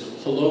says,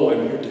 hello,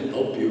 I'm here to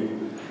help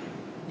you,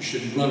 you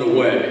should run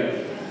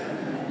away.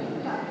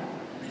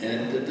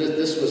 And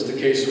this was the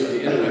case with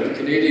the Inuit. The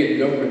Canadian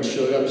government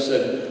showed up and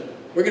said,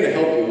 we're going to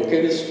help you,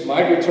 okay? This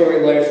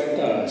migratory life,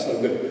 it's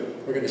not good.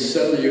 We're going to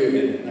settle you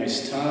in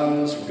nice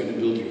towns. We're going to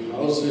build you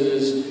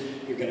houses.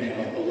 You're going to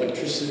have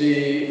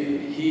electricity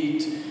and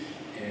heat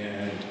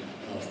and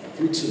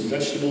fruits and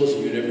vegetables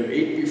you never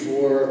ate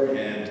before,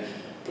 and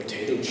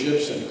potato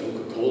chips and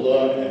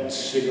Coca-Cola and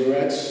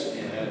cigarettes,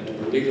 and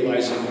we're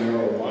legalizing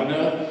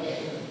marijuana.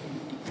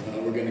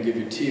 We're going to give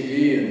you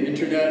TV and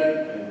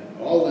internet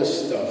and all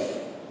this stuff.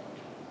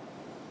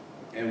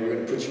 And we're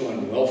going to put you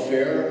on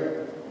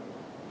welfare.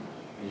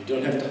 You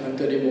don't have to hunt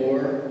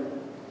anymore.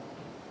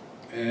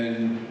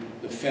 And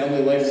the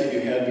family life that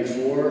you had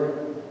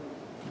before,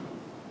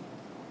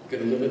 you're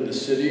going to live in the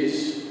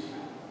cities.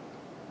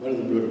 One of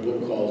them wrote a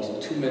book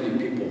called Too Many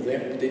People.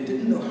 They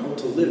didn't know how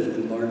to live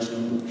in large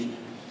numbers.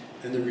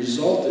 And the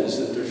result is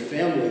that their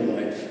family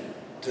life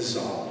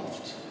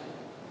dissolved.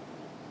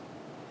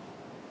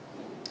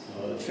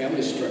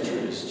 family structure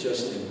is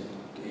just in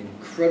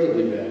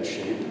incredibly bad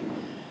shape.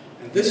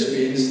 And this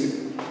means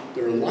that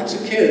there are lots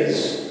of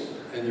kids,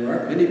 and there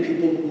aren't many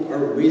people who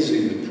are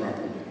raising them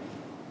properly.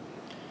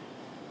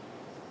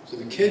 So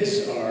the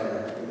kids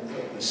are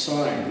a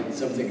sign that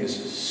something is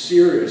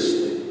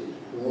seriously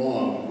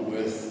wrong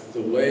with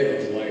the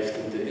way of life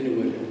that the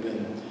Inuit have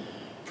been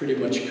pretty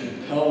much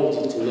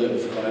compelled to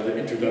live by the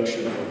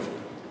introduction of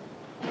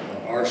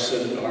our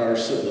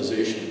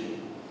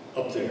civilization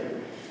up there.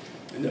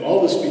 And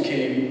all this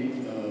became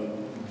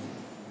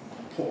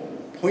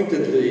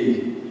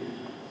pointedly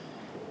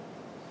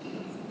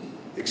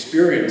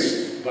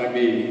experienced by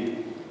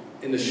me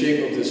in the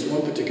shape of this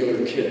one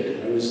particular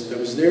kid. I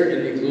was there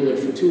in Igloolik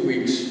for 2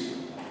 weeks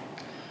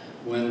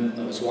when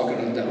I was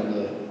walking up down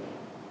the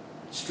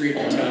street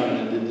in town,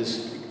 and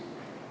this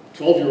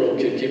 12-year-old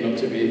kid came up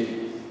to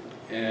me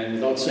and,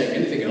 without saying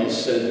anything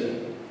else,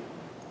 said,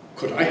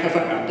 "Could I have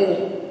an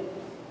apple?"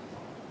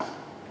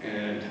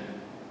 And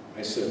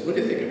I said, "What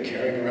do you think, I'm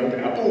carrying around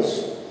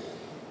apples?"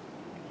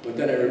 But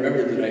then I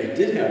remembered that I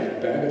did have a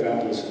bag of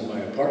apples in my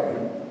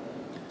apartment,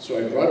 so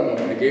I brought him up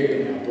and I gave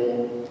him an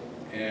apple,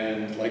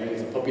 and like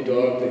with a puppy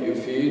dog that you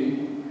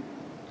feed,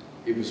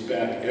 he was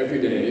back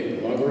every day,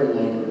 longer and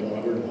longer and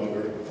longer and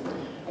longer.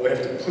 I would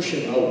have to push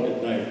him out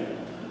at night.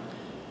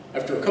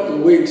 After a couple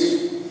of weeks,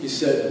 he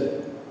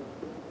said,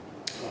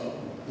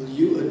 "Will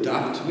you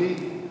adopt me?"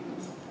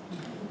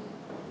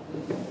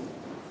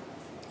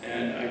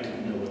 And I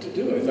didn't know what to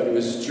do. I thought he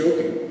was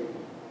joking.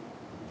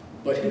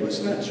 But he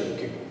was not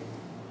joking.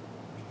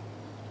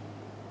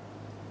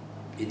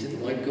 He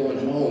didn't like going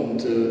home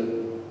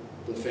to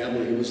the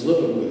family he was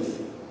living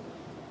with.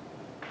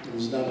 It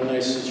was not a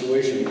nice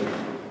situation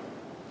there.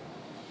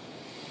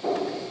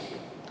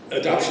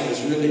 Adoption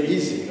is really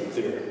easy up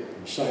there.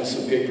 You sign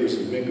some papers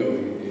and bingo,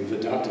 you've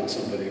adopted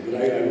somebody.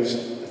 But I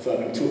thought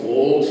I'm too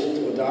old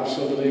to adopt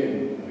somebody,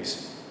 and my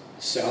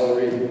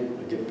salary,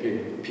 I get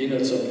paid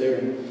peanuts up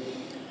there.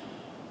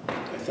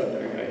 I thought,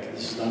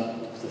 this is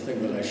not the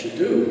thing that I should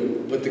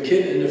do. But the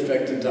kid, in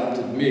effect,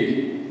 adopted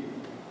me.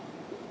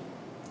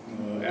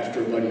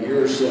 After about a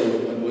year or so,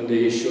 one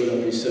day he showed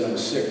up, he said, "I'm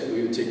sick, will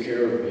you take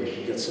care of me?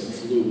 He got some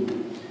flu."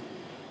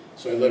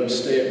 So I let him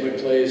stay at my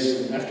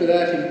place, and after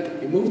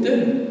that, he moved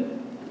in.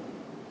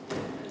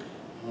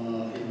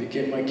 He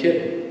became my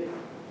kid.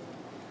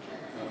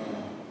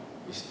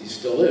 He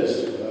still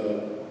is.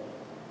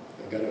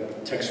 I got a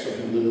text from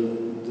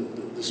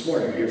him this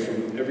morning. I hear from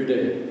him every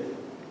day.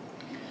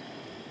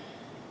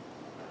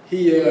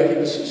 He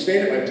was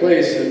staying at my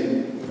place,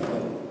 and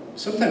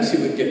sometimes he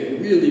would get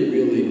really,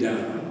 really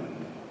down.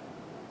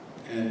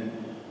 And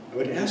I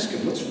would ask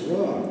him, "What's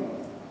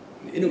wrong?"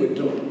 The Inuit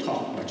don't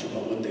talk much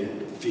about what they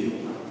feel.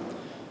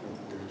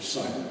 They're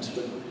silent.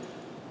 But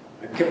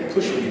I kept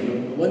pushing him.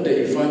 And one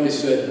day he finally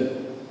said,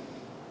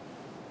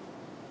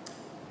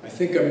 "I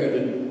think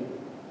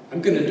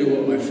I'm gonna do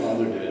what my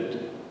father did."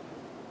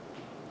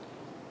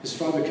 His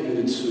father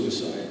committed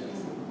suicide.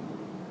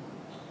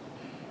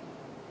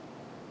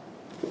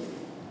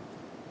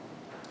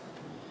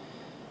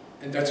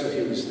 And that's what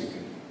he was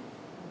thinking,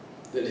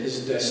 that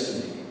his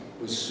destiny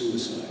was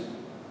suicide.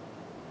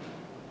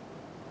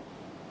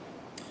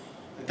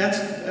 And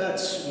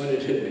that's when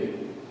it hit me.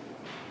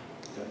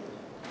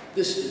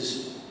 This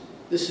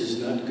is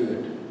not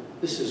good.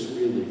 This is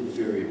really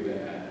very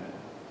bad.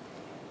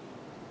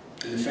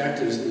 And the fact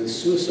is the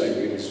suicide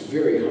rate is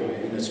very high,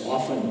 and it's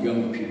often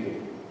young people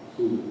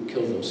who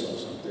kill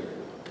themselves up there.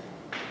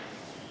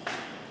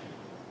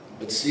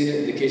 But seeing it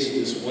in the case of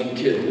this one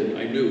kid that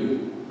I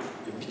knew,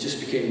 it just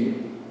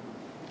became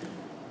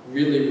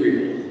really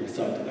real. I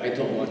thought that I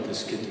don't want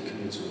this kid to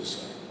commit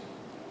suicide.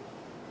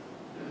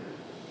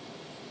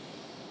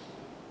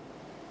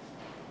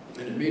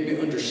 And it made me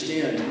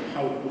understand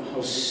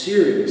how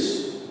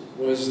serious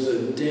was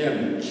the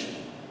damage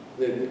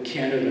that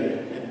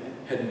Canada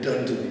had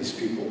done to these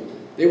people.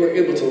 They were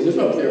able to live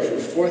up there for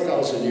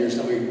 4,000 years.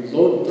 Now we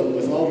load them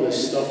with all this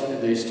stuff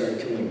and they start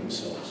killing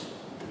themselves.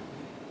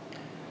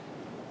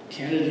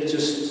 Canada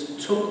just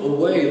took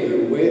away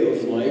their way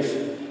of life,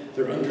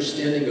 their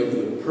understanding of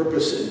the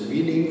purpose and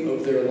meaning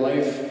of their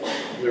life,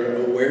 their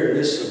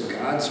awareness of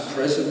God's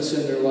presence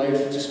in their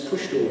life, just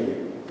pushed away.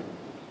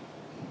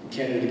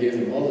 Canada gave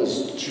them all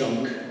this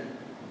junk,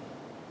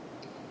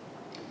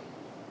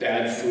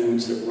 bad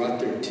foods that rot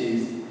their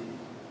teeth,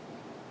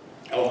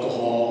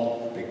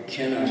 alcohol, they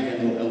cannot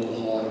handle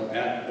alcohol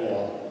at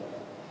all.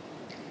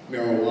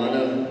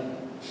 Marijuana,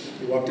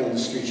 you walk down the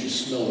street, you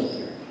smell it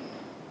there.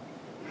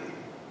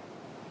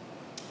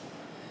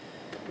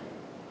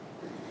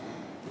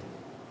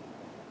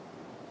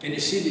 And you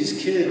see these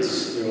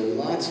kids, there are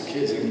lots of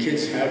kids, and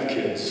kids have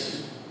kids.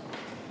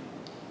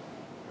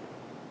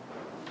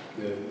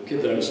 The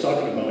kid that I was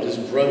talking about, his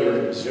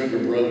brother, his younger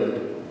brother,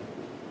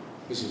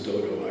 was a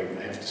dodo,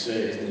 I have to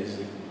say. He's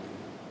a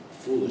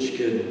foolish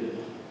kid.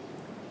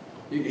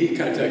 He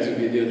contacted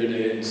me the other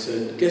day and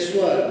said, "Guess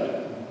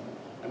what?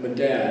 I'm a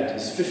dad."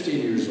 He's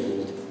 15 years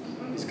old.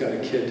 He's got a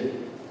kid.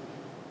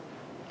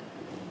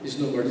 He's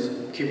no more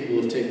capable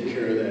of taking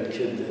care of that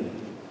kid than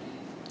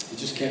He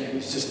just can't,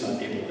 he's just not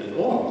able at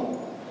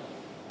all.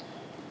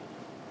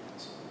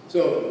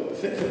 So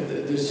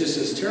there's just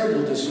this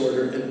terrible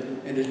disorder,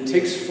 and it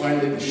takes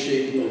finally the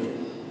shape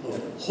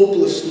of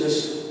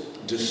hopelessness,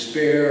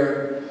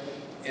 despair,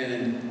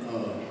 and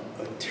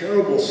a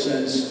terrible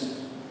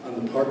sense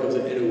on the part of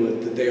the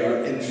Inuit that they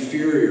are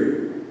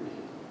inferior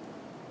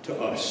to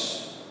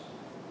us.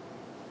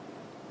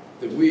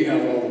 That we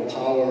have all the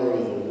power,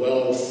 the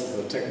wealth,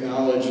 the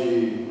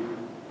technology,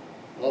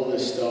 all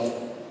this stuff,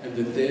 and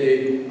that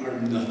they are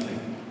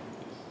nothing.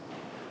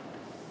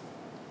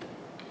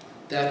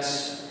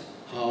 That's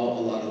how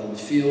a lot of them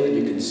feel, and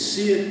you can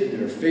see it in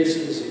their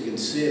faces, you can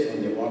see it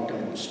when they walk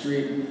down the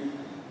street.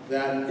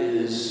 That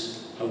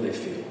is how they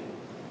feel.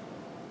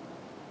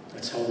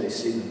 That's how they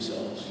see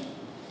themselves.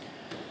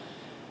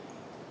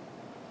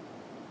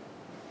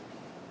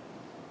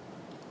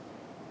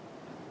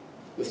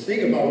 The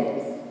thing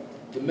about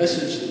the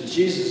message that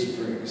Jesus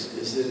brings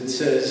is that it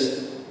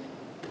says,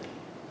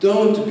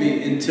 don't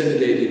be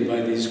intimidated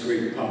by these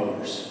great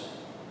powers.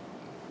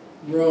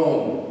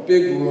 Rome,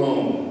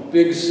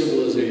 big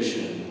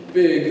civilization,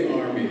 big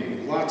army,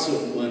 lots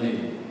of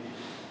money,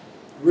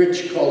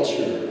 rich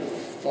culture,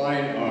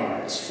 fine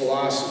arts,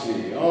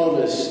 philosophy, all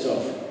this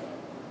stuff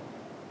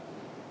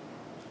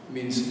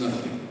means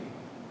nothing.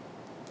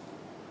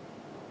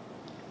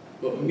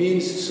 What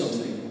means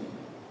something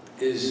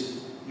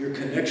is your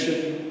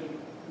connection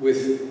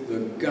with the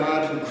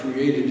God who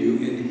created you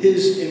in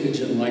His image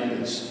and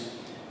likeness.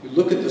 You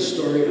look at the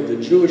story of the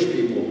Jewish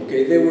people,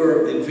 okay, they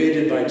were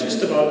invaded by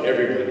just about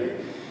everybody.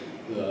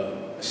 The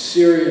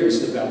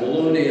Assyrians, the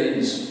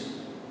Babylonians,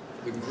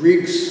 the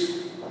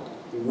Greeks,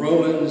 the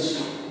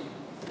Romans,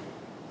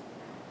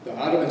 the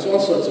Ottomans, all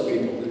sorts of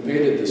people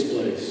invaded this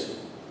place.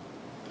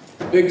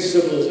 Big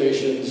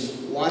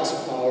civilizations, lots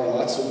of power,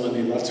 lots of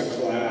money, lots of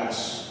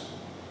class.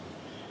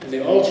 And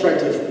they all tried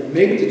to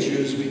make the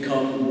Jews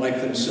become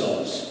like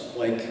themselves,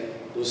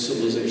 like those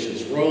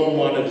civilizations. Rome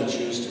wanted the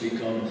Jews to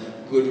become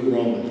good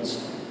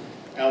Romans.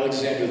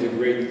 Alexander the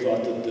Great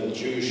thought that the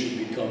Jews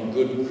should become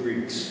good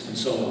Greeks, and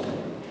so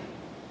on.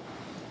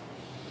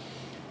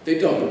 They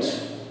don't.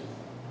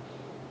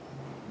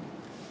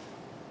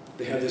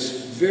 They have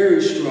this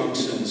very strong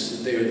sense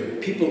that they are the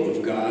people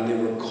of God. They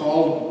were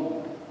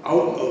called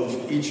out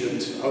of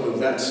Egypt, out of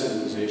that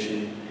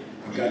civilization,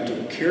 and God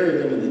took care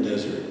of them in the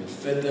desert and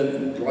fed them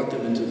and brought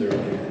them into their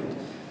land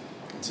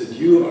and said,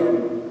 you are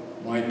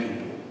my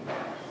people.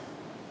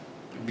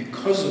 And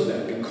because of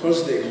that,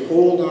 because they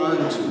hold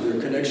on to their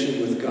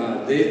connection with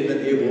God, they've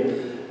been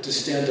able to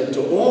stand up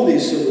to all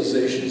these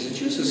civilizations. The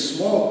Jews are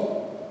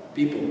small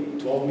people,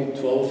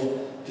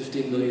 12,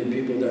 15 million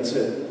people, that's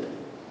it.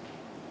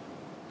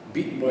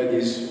 Beaten by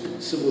these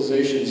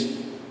civilizations,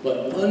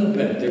 but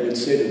unbent, they would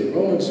say to the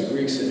Romans, the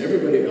Greeks, and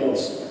everybody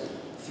else,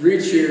 3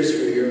 cheers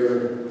for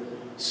your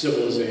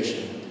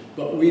civilization.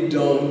 But we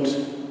don't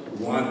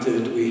want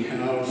it. We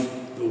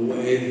have the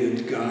way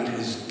that God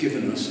has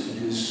given us in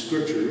His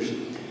scriptures,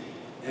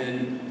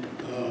 and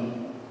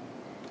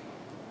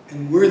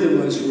we're the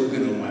ones who are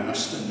going to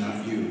last and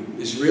not you.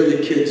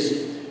 Israeli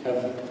kids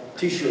have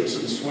t-shirts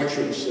and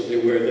sweatshirts that they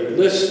wear that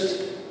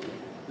list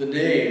the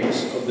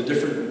names of the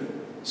different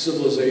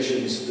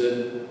civilizations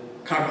that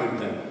conquered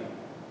them.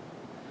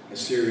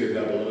 Assyria,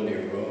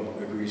 Babylonia, Rome,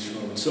 Greece,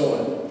 Rome, and so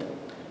on.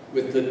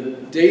 With the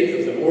date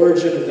of the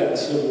origin of that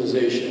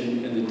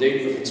civilization and the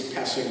date of its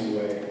passing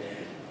away.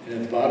 And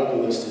at the bottom of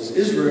the list is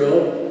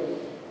Israel,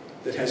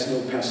 that has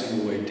no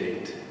passing away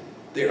date.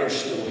 They are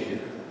still here.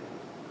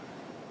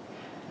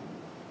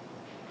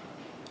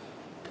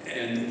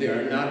 And they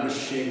are not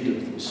ashamed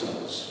of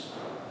themselves.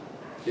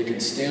 They can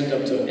stand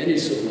up to any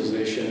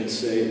civilization and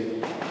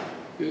say,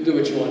 you do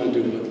what you want to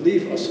do, but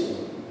leave us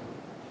alone.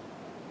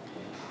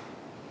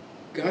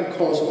 God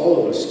calls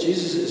all of us.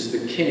 Jesus is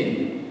the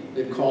King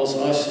that calls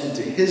us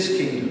into His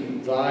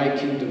kingdom. Thy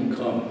kingdom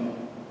come.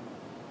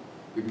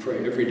 We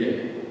pray every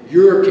day.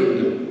 Your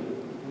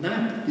kingdom,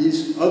 not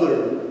these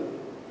other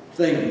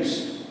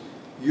things.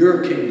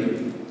 Your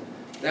kingdom.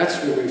 That's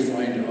where we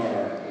find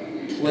our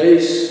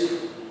place,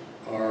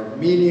 our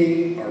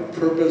meaning, our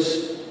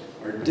purpose,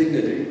 our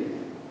dignity.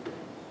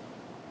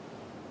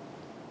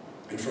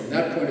 And from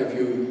that point of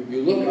view,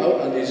 you look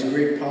out on these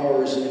great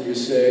powers and you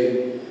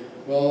say,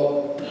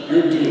 well,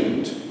 you're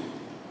doomed.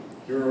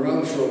 You're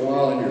around for a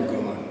while and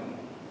you're gone.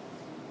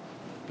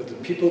 But the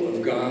people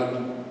of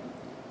God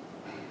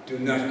do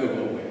not go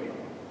away.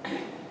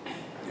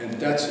 And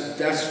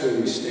that's where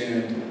we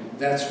stand.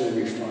 That's where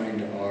we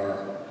find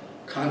our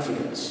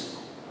confidence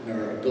and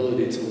our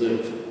ability to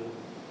live.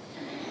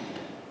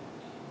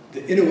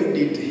 The Inuit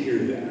need to hear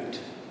that.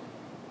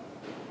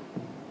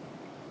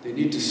 They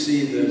need to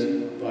see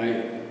that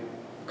by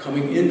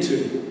coming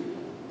into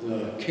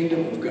the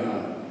kingdom of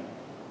God,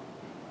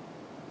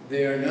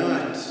 they are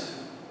not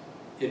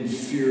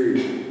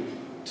inferior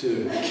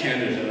to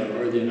Canada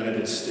or the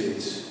United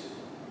States.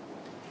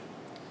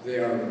 They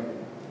are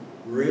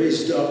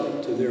raised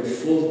up to their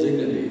full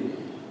dignity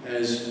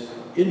as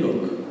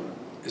Inuk,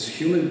 as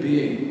human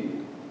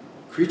being,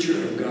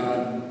 creature of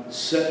God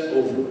set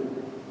over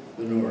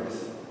the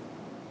north.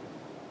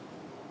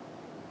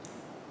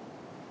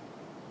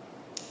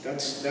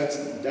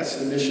 That's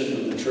the mission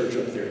of the church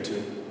up there,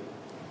 to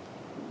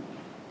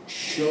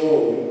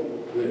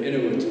show the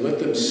Inuit, to let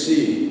them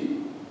see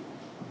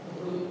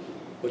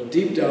what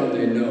deep down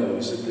they know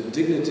is that the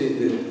dignity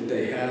that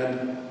they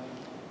had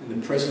in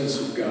the presence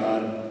of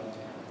God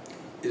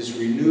is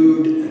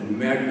renewed and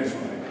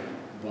magnified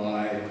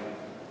by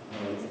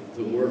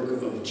the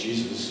work of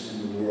Jesus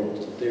in the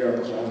world. They are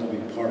called to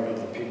be part of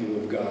the people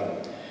of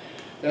God.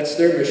 That's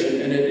their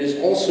mission, and it is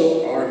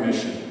also our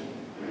mission,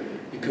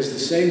 because the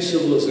same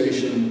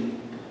civilization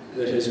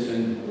that has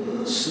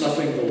been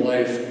snuffing the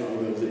life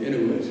out of the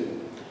Inuit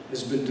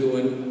has been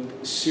doing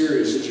a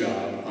serious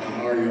job on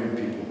our young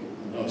people,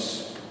 on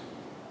us.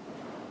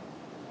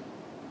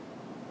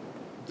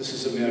 This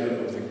is a matter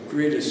of the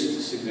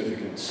greatest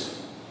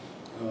significance.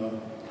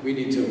 We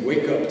need to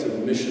wake up to the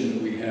mission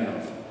that we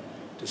have,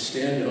 to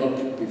stand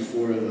up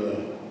before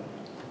the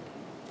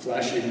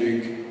flashy,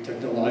 big,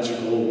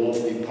 technological,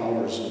 wealthy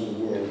powers of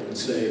the world and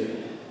say,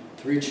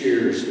 3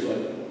 cheers,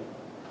 but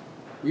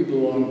we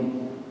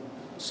belong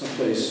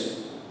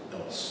someplace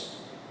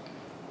else.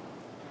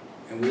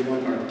 And we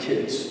want our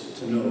kids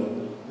to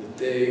know that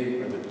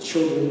they are the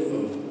children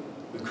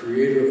of the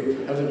Creator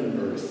of heaven and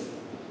earth,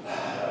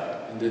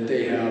 and that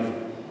they have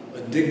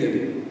a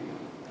dignity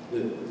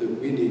that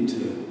we need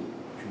to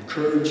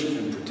encourage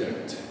and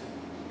protect.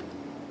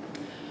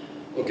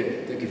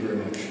 Okay, thank you very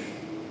much.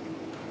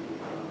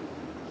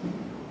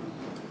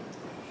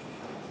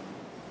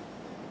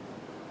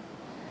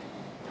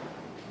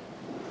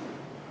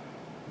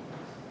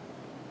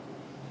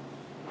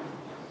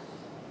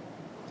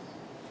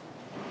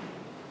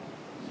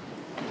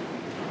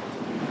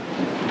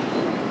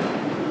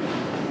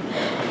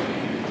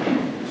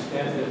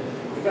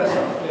 Confess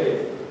our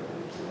faith.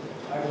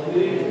 I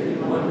believe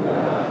in one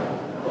God,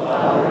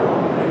 Father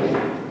Almighty,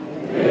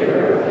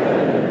 maker of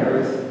heaven and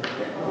earth,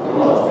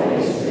 of all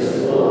things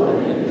visible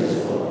and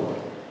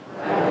invisible. I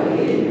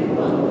believe in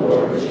one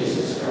Lord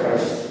Jesus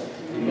Christ,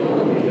 the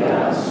only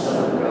begotten Son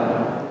of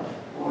God,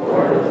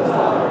 born of the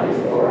Father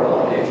before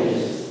all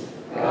ages,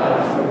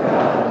 God from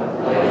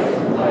God, light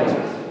from light,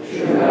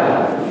 true God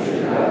from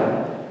true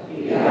God,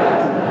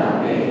 begotten,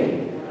 not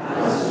made,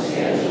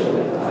 consubstantial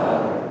with the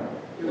Father.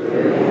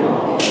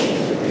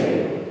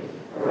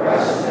 For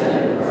us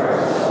men and for our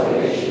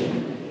salvation,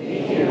 He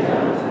came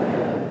down from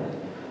heaven.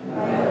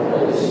 By the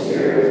Holy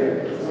Spirit,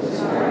 was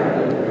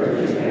incarnate of the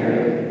Virgin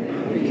Mary,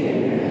 and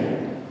became man.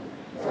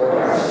 For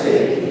our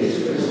sake, He was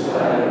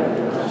crucified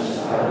under Pontius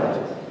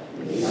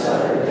Pilate. He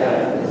suffered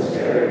death and was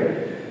buried,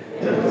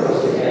 and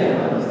rose again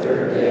on the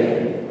 3rd day,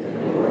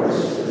 in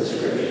accordance with the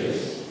Scriptures.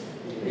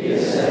 He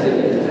ascended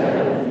into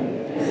heaven,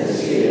 and is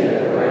seated at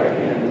the right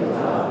hand of the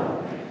Father.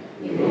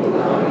 He will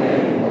come again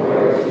in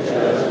glory to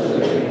judge the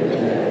living and the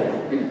dead,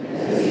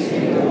 and His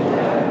kingdom will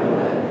have no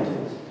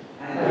end.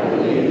 I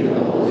believe in the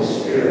Holy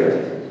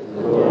Spirit,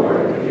 the Lord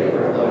and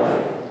giver of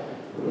life,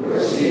 who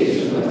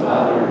proceeds from the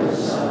Father and the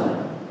Son,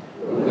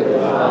 who with the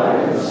Father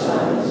and the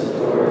Son is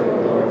adored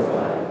and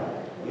glorified.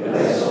 You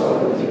have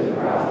spoken through the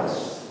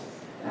prophets.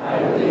 I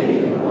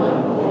believe in one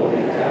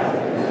holy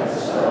Catholic and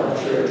Apostolic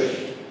Church.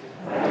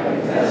 I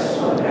confess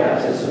one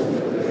baptism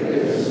for the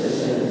forgiveness of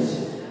sins,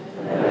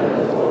 and I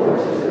look forward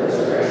to the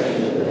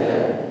resurrection of the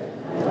dead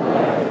and the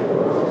life of the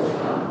world to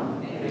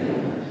come.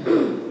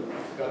 Amen.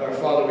 God our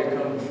Father, we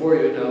come before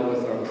you now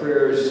with our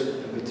prayers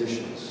and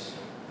petitions.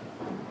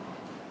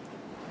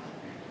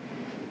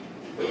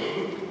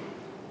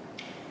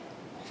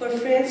 For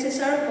Francis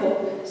our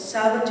Pope,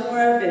 Salvatore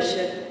our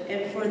Bishop,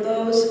 and for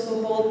those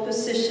who hold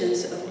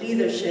positions of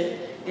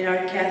leadership in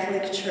our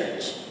Catholic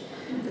Church,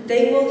 that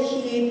they will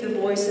heed the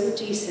voice of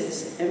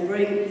Jesus and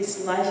bring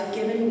His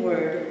life-giving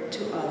word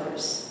to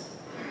others.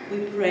 We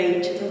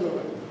pray to the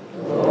Lord.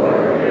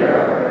 Lord, hear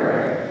our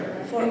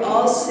prayer. For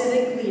all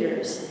civic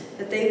leaders,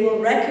 that they will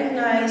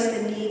recognize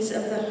the needs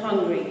of the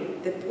hungry,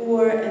 the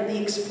poor, and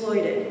the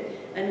exploited,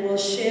 and will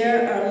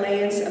share our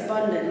land's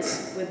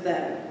abundance with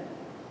them.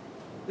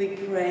 We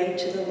pray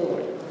to the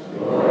Lord.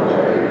 Lord,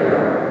 hear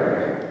our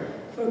prayer.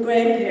 For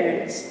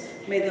grandparents,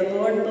 may the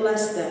Lord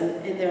bless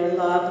them in their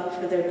love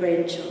for their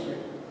grandchildren.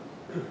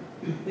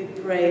 We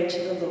pray to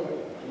the Lord.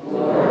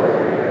 Lord,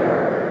 hear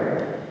our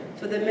prayer.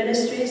 For the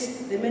ministry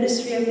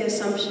of the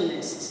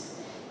Assumptionists,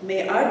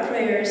 may our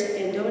prayers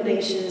and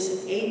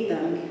donations aid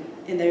them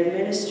in their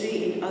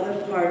ministry in other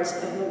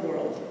parts of the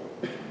world.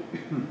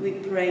 We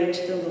pray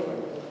to the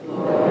Lord.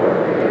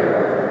 Lord, hear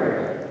our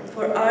prayer.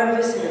 For our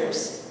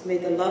visitors, may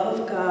the love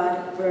of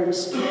God burn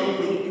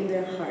strongly in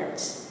their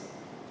hearts.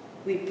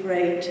 We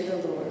pray to the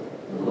Lord.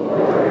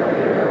 Lord,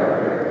 hear our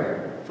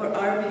prayer. For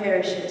our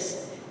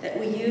parishes, that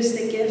we use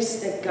the gifts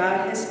that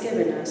God has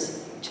given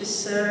us to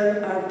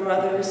serve our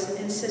brothers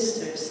and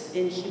sisters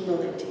in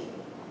humility.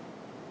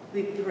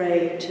 We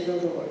pray to the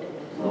Lord.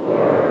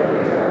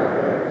 Lord, hear our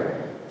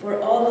prayer. For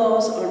all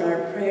those on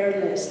our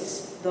prayer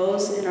lists,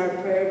 those in our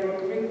prayer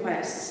book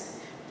requests,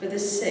 for the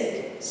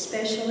sick,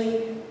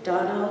 especially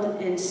Donna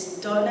and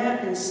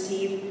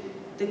Steve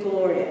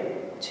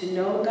DeGloria, to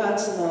know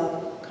God's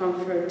love,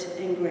 comfort,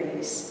 and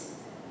grace.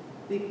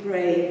 we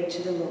pray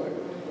to the Lord.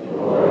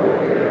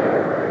 Lord, hear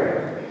our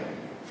prayer.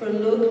 For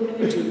Luke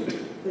Nugent,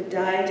 who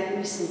died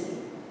recently,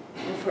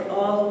 and for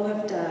all who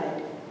have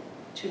died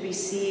to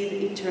receive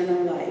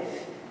eternal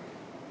life,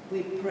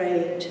 we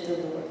pray to the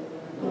Lord.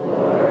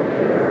 Lord,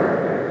 hear our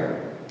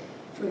prayer.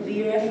 For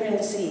Vera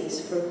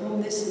Francis, for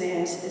whom this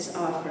Mass is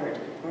offered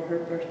for her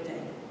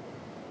birthday,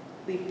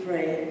 we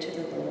pray to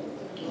the Lord.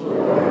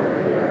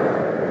 Lord, hear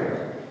our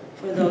prayer.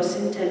 For those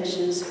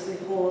intentions we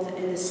hold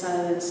in the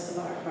silence of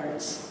our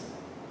hearts.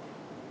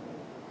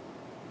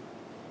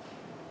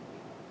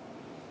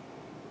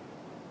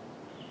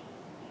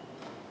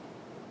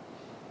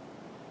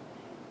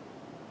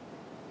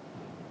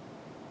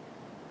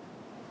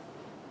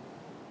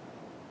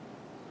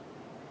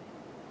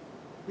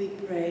 We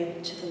pray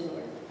to the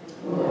Lord.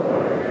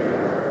 Lord, hear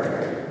our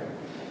prayer.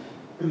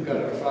 God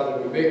our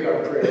Father, we make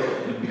our prayer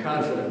in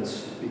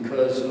confidence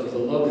because of the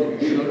love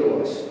that you show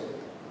to us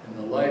in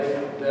the life,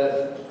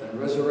 death, and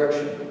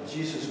resurrection of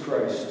Jesus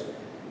Christ,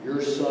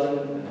 your Son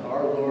and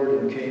our Lord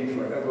and King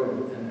forever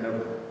and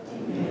ever.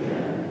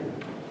 Amen.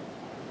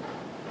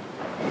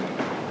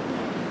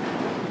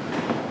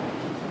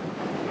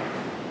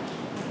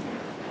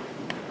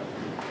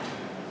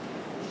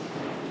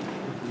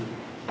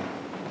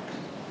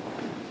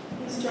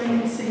 Please join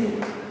me in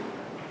singing.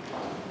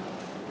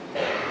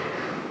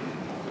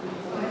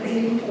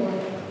 584.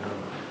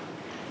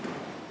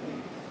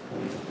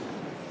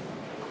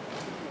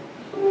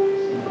 Lord,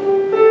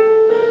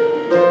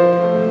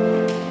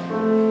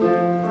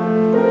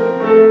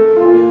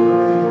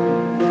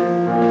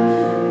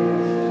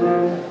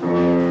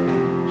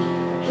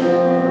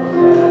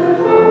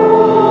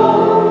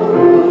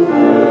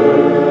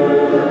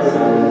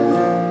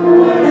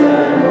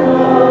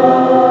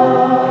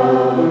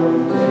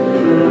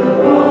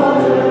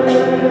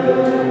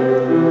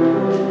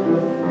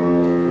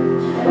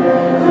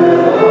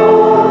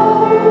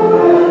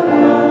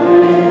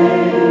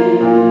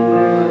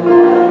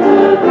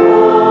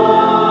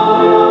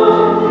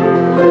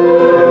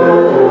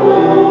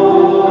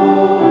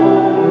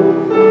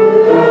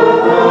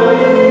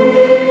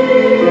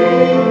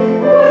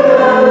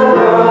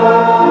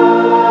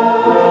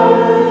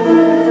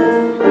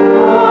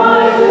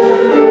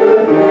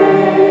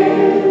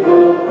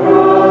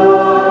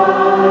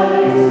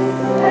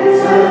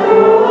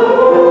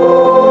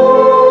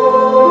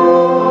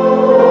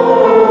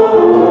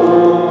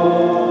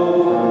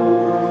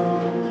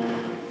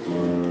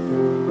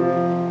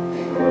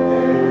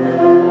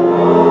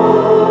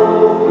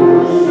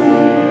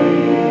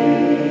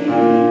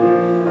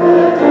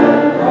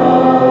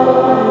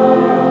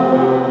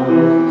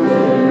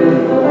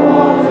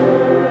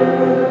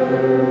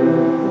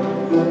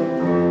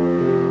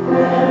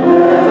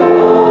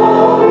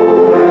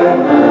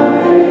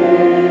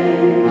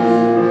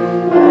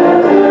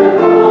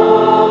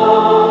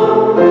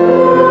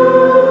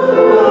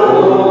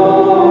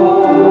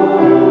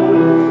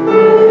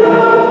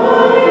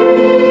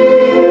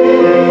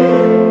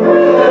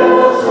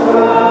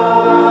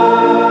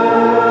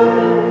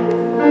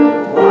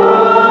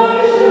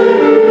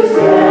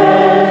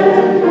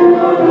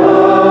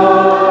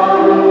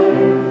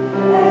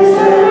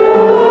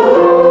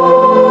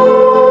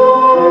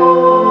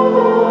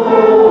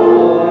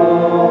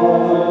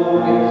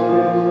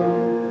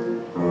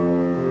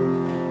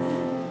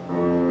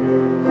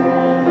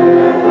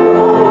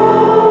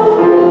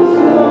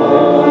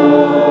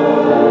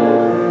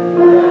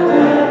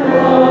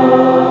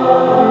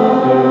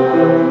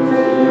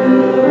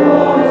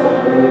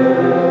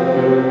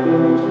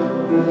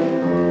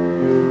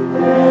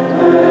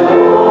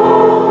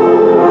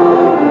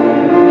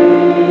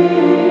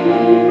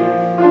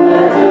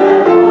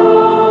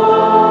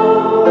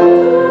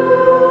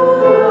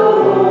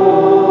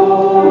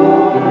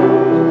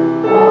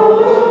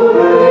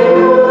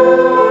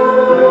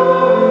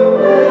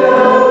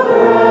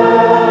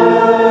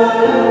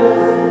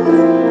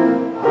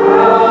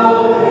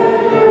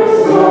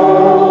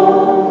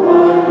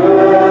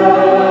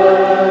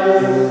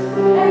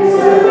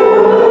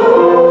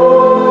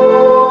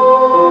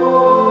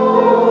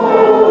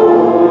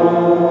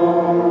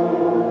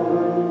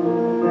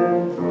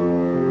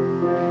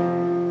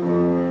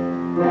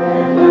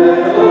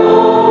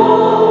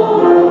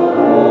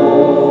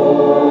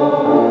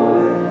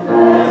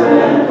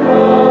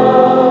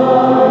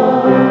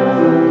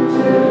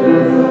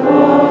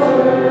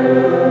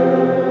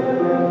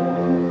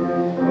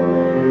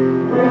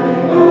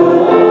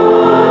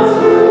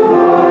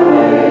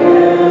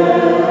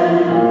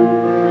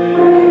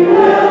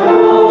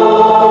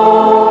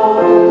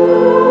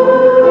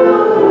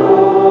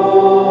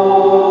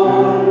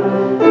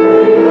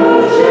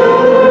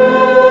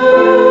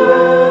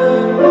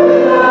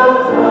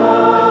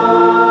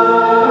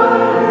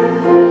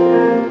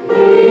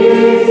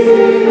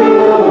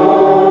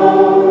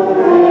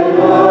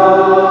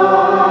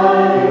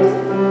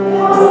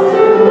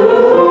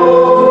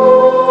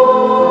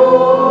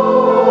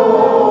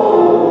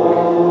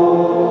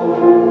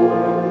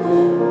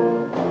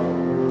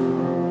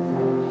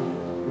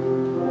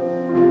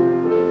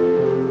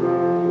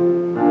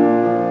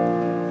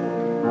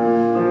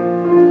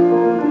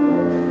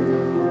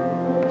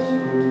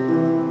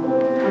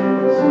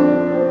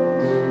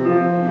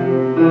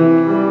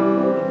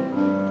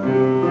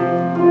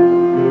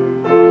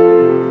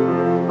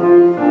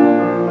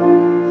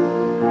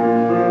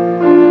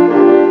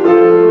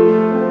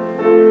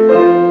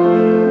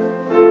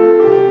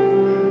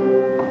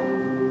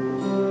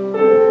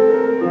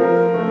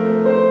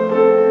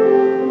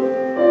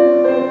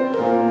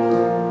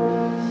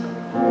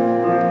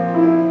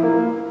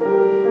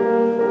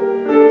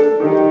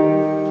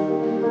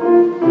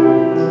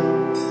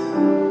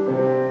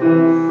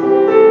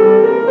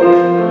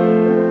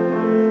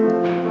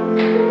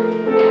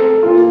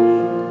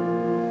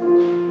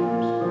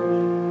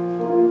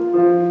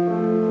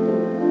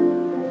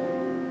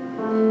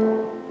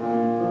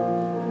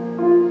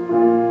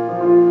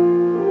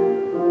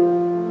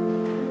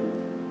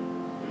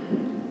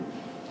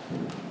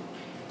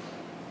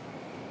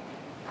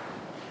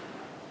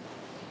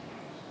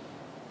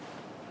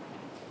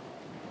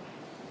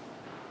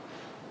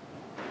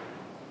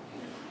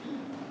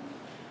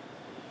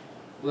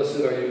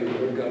 Blessed are you,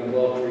 Lord God of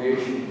all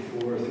creation,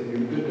 for through your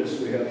goodness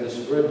we have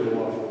this bread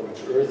to offer,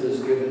 which earth has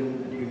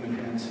given and human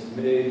hands have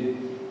made.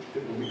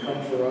 It will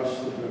become for us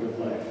the bread of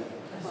life.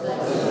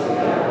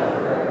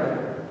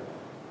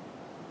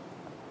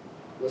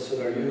 Blessed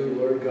are you,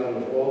 Lord God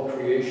of all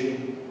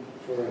creation,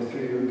 for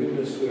through your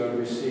goodness we have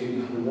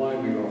received the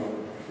wine we offer,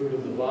 fruit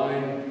of the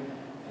vine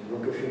and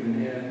work of human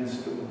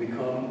hands. It will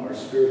become our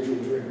spiritual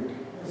drink.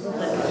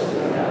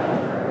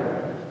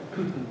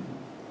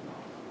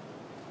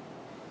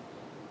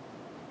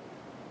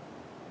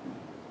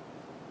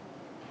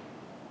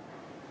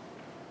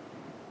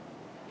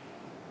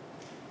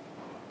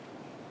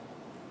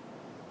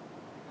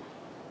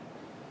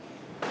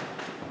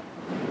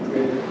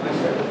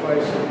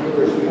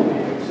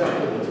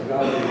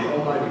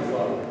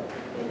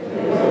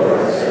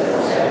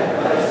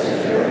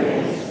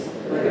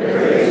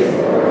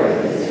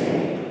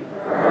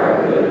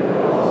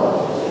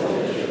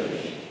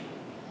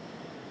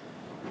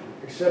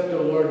 Accept,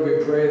 O Lord,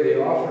 we pray,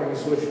 the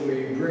offerings which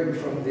we bring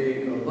from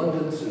the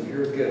abundance of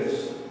your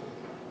gifts,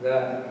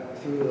 that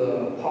through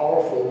the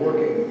powerful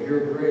working of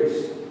your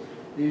grace,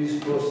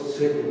 these most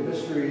sacred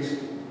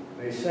mysteries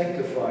may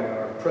sanctify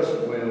our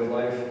present way of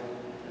life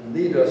and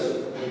lead us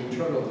to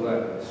eternal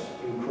gladness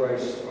through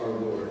Christ our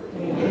Lord.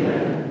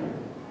 Amen.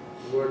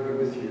 The Lord be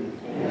with you.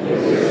 And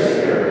with your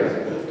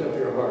spirit. Lift up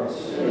your hearts.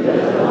 Lift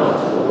them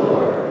up to the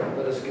Lord.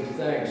 Let us give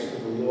thanks to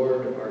the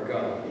Lord our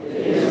God. It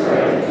is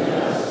right and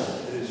just.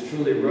 It is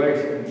truly right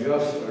and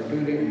just, our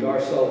duty and our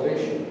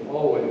salvation,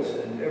 always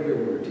and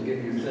everywhere, to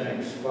give you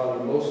thanks,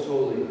 Father most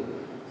holy,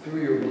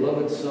 through your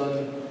beloved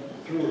Son,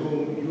 through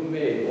whom you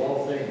made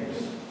all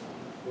things,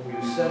 whom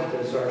you sent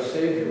as our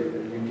Savior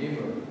and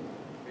Redeemer,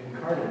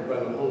 incarnate by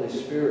the Holy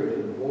Spirit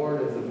and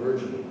born of the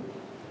Virgin.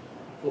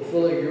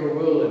 Fulfilling your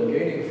will and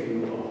gaining for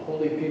you a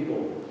holy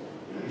people,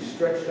 he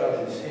stretched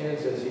out his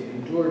hands as he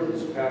endured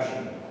his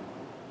passion,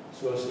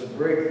 so as to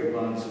break the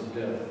bonds of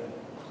death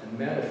and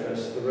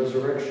manifest the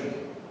resurrection.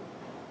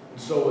 And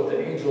so with the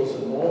angels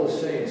and all the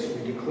saints,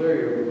 we declare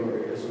your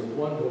glory, as with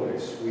one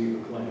voice we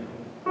acclaim.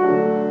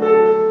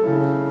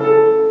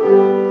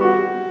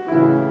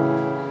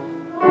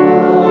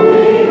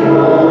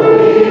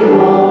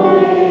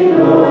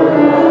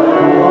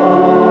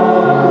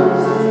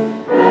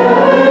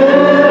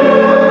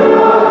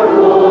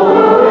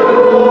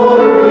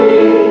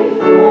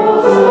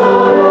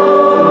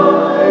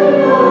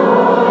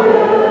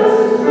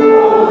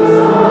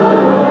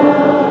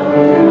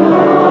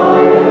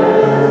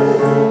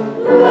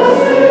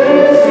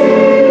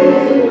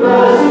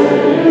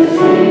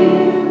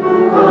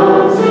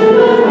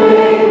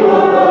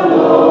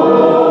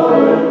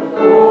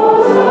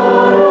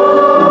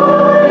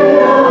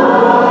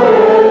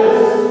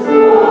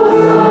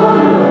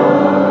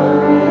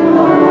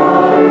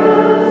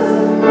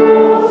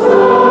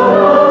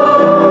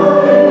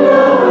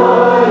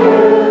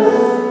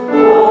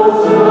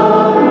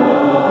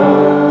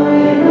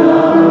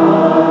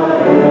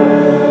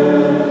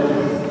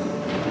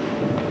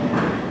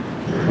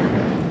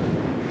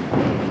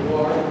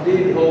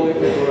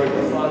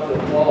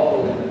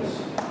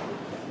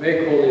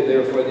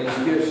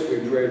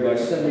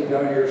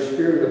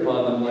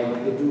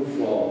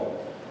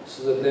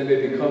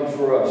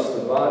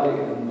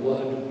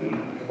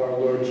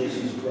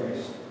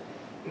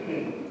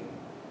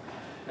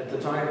 At the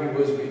time he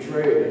was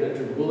betrayed and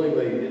entered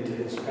willingly into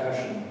his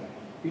passion,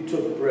 he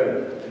took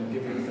bread and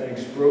giving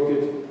thanks broke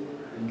it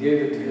and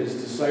gave it to his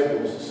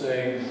disciples,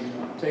 saying,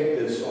 "Take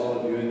this, all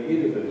of you, and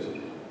eat of it,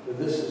 for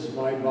this is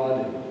my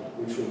body,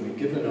 which will be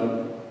given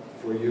up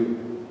for you."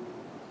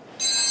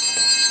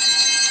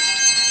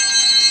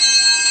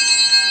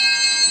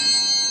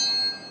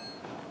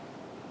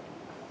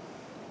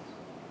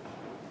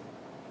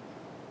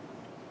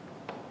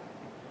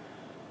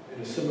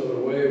 In a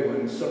similar way,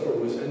 when supper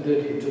was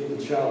ended, he took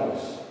the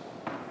chalice,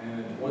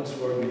 and once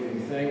more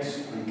giving thanks,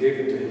 he gave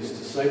it to his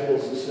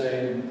disciples,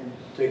 saying,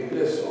 "Take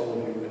this, all of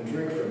you, and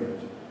drink from it,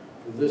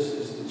 for this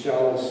is the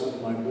chalice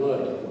of my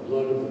blood, the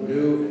blood of the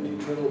new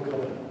and eternal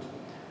covenant,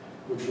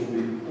 which will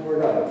be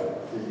poured out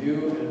for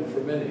you and for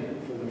many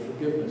for the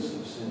forgiveness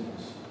of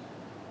sins.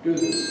 Do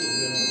this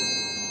in memory."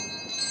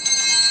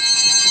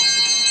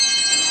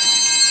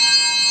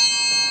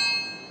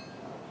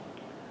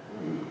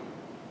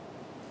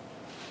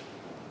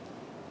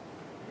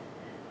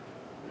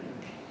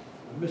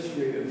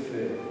 Mystery of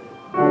faith.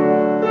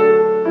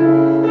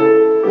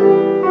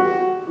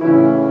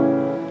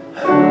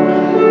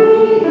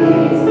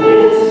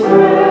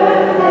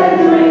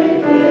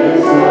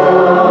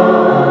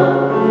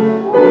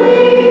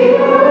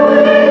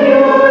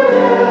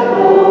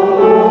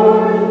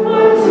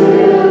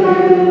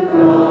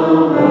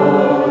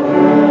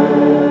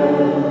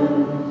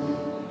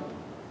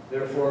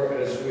 Therefore,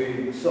 as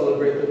we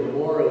celebrate the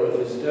memorial of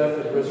his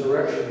death and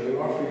resurrection, we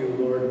offer you,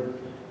 Lord,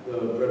 the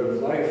bread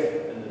of life,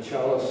 the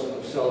chalice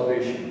of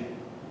salvation,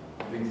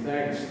 giving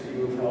thanks that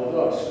you have held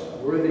us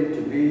worthy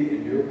to be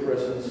in your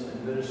presence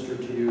and minister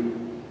to you.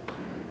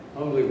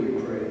 Humbly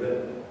we pray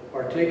that,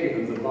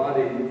 partaking of the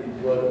body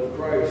and blood of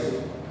Christ,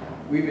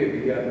 we may be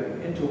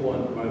gathered into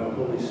one by the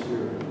Holy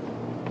Spirit.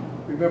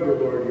 Remember,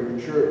 Lord, your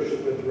church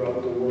spread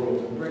throughout the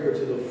world, and bring her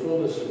to the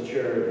fullness of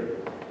charity,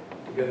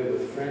 together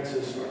with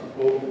Francis, our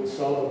Pope, and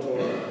Salvatore,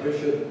 our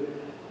Bishop,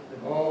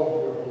 and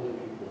all your holy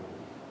people.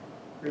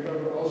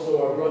 Remember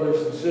also our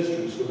brothers and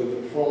sisters who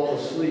have fallen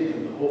asleep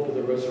in the hope of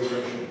the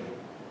resurrection,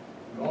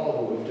 and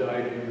all who have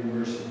died in your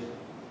mercy.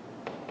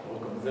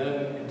 Welcome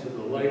them into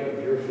the light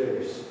of your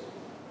face.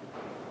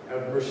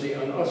 Have mercy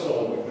on us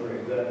all, we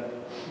pray, that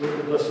with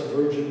the Blessed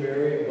Virgin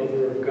Mary,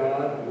 Mother of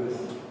God, with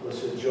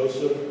Blessed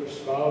Joseph, her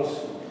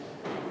spouse,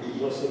 with the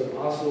blessed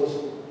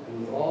apostles, and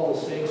with all the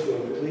saints who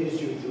have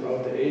pleased you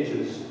throughout the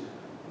ages,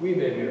 we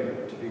may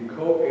merit to be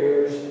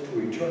co-heirs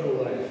to eternal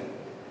life,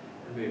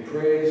 and may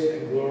praise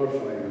and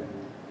glorify you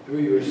through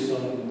your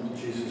Son,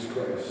 Jesus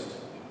Christ.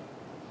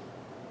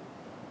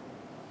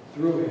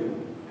 Through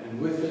him,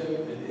 and with him,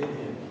 and in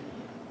him,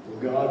 O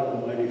God,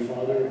 Almighty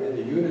Father, in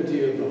the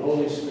unity of the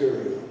Holy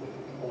Spirit,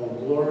 all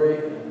glory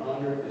and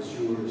honor is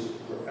yours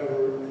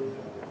forever and ever.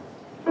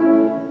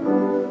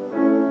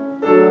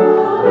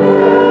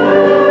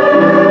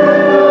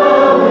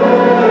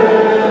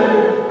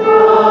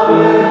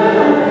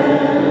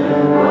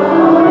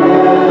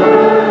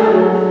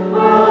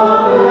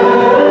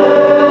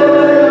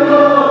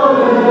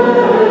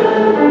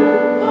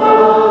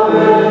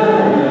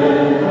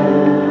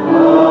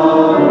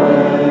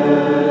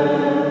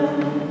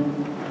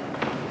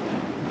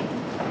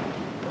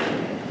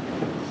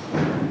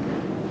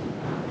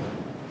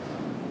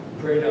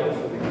 Pray now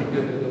for the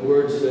kingdom in the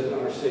words that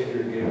our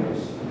Savior gave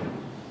us.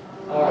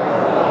 Our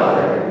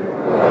Father,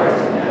 who art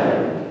in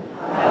heaven,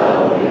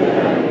 hallowed be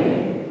thy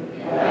name.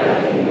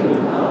 Thy kingdom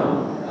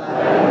come,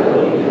 thy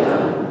will be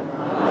done,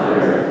 on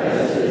earth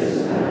as it is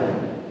in heaven.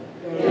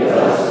 Give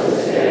us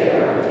this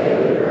day our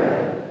daily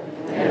bread,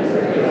 and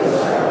forgive us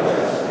our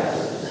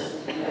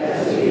trespasses,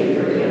 as we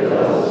forgive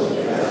those who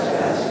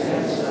trespass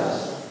against us.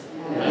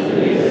 And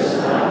lead us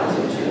not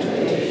into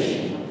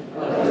temptation,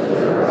 but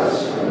deliver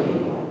us from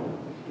evil.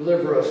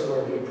 Deliver us,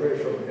 Lord, we pray,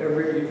 from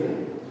every evil.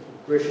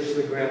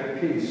 Graciously grant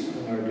peace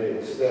in our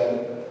days,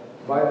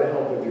 that by the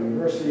help of your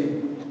mercy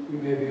we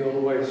may be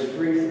always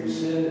free from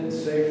sin and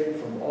safe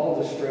from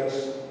all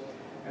distress,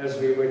 as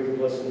we await the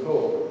blessed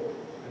hope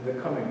and the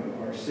coming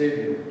of our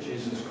Savior,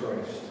 Jesus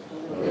Christ.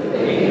 The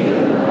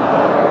kingdom, the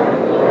power, and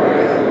the glory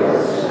are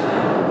yours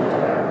now and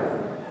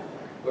forever.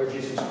 Lord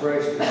Jesus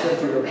Christ, who said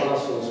to your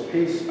apostles,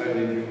 "Peace I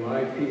leave you,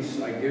 my peace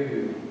I give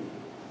you,"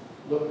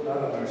 look not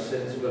on our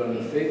sins, but on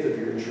the faith of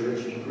your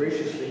church, and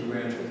graciously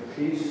grant her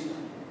peace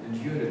and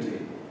unity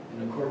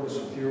in accordance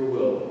with your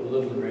will, who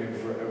live and reign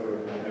forever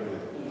and ever.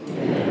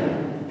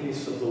 Amen. The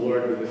peace of the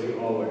Lord be with you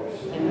always.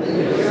 And with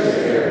your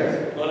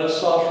spirit. Let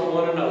us offer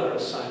one another a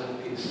sign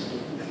of peace.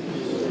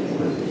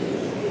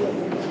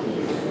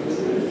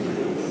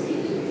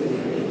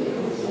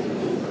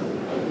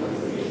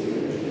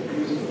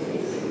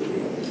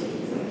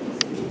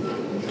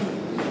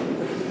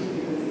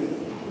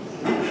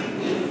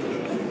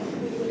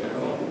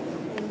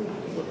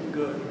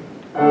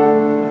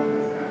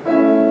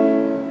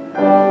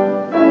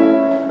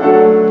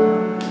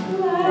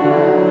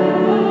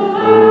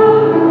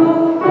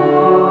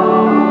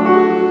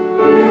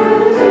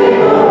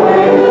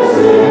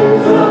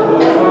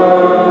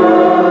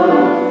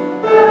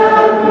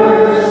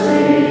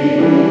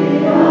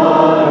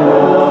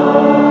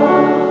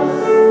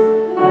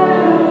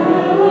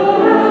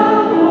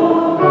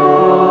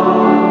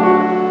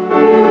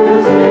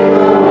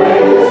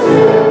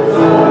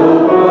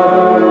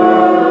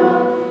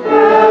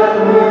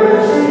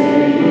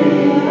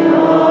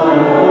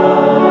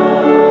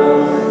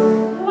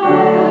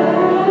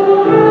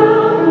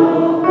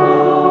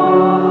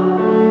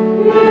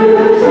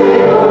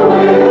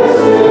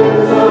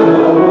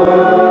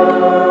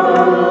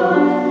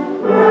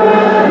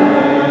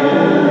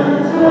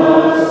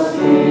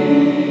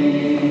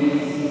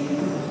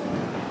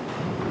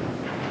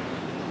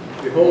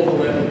 Behold the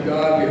Lamb of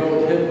God,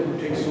 behold him who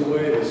takes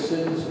away the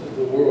sins of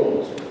the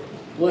world.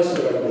 Blessed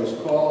are those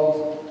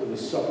called to the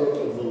supper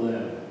of the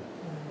Lamb.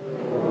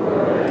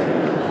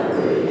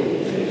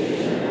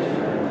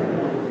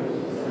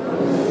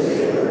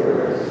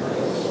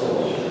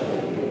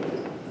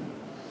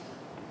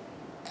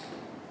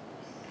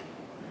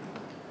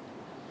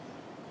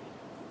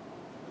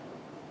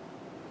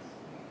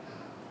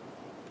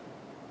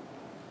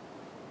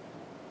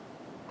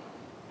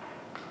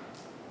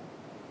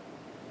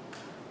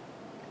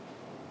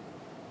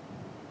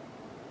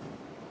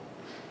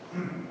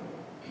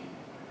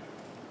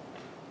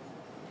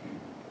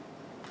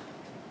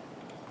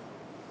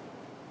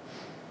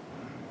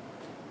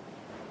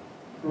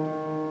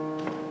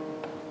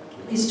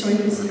 Please join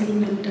us in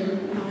number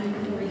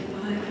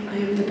 945. I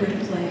am the bread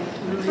of life.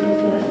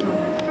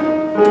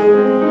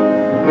 945.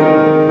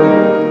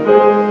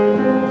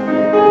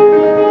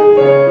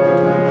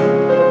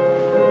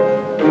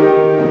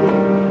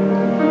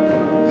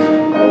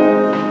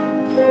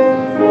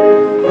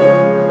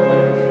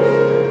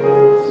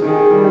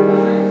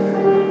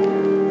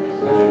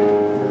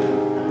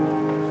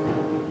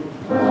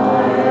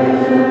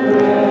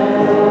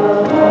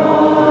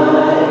 I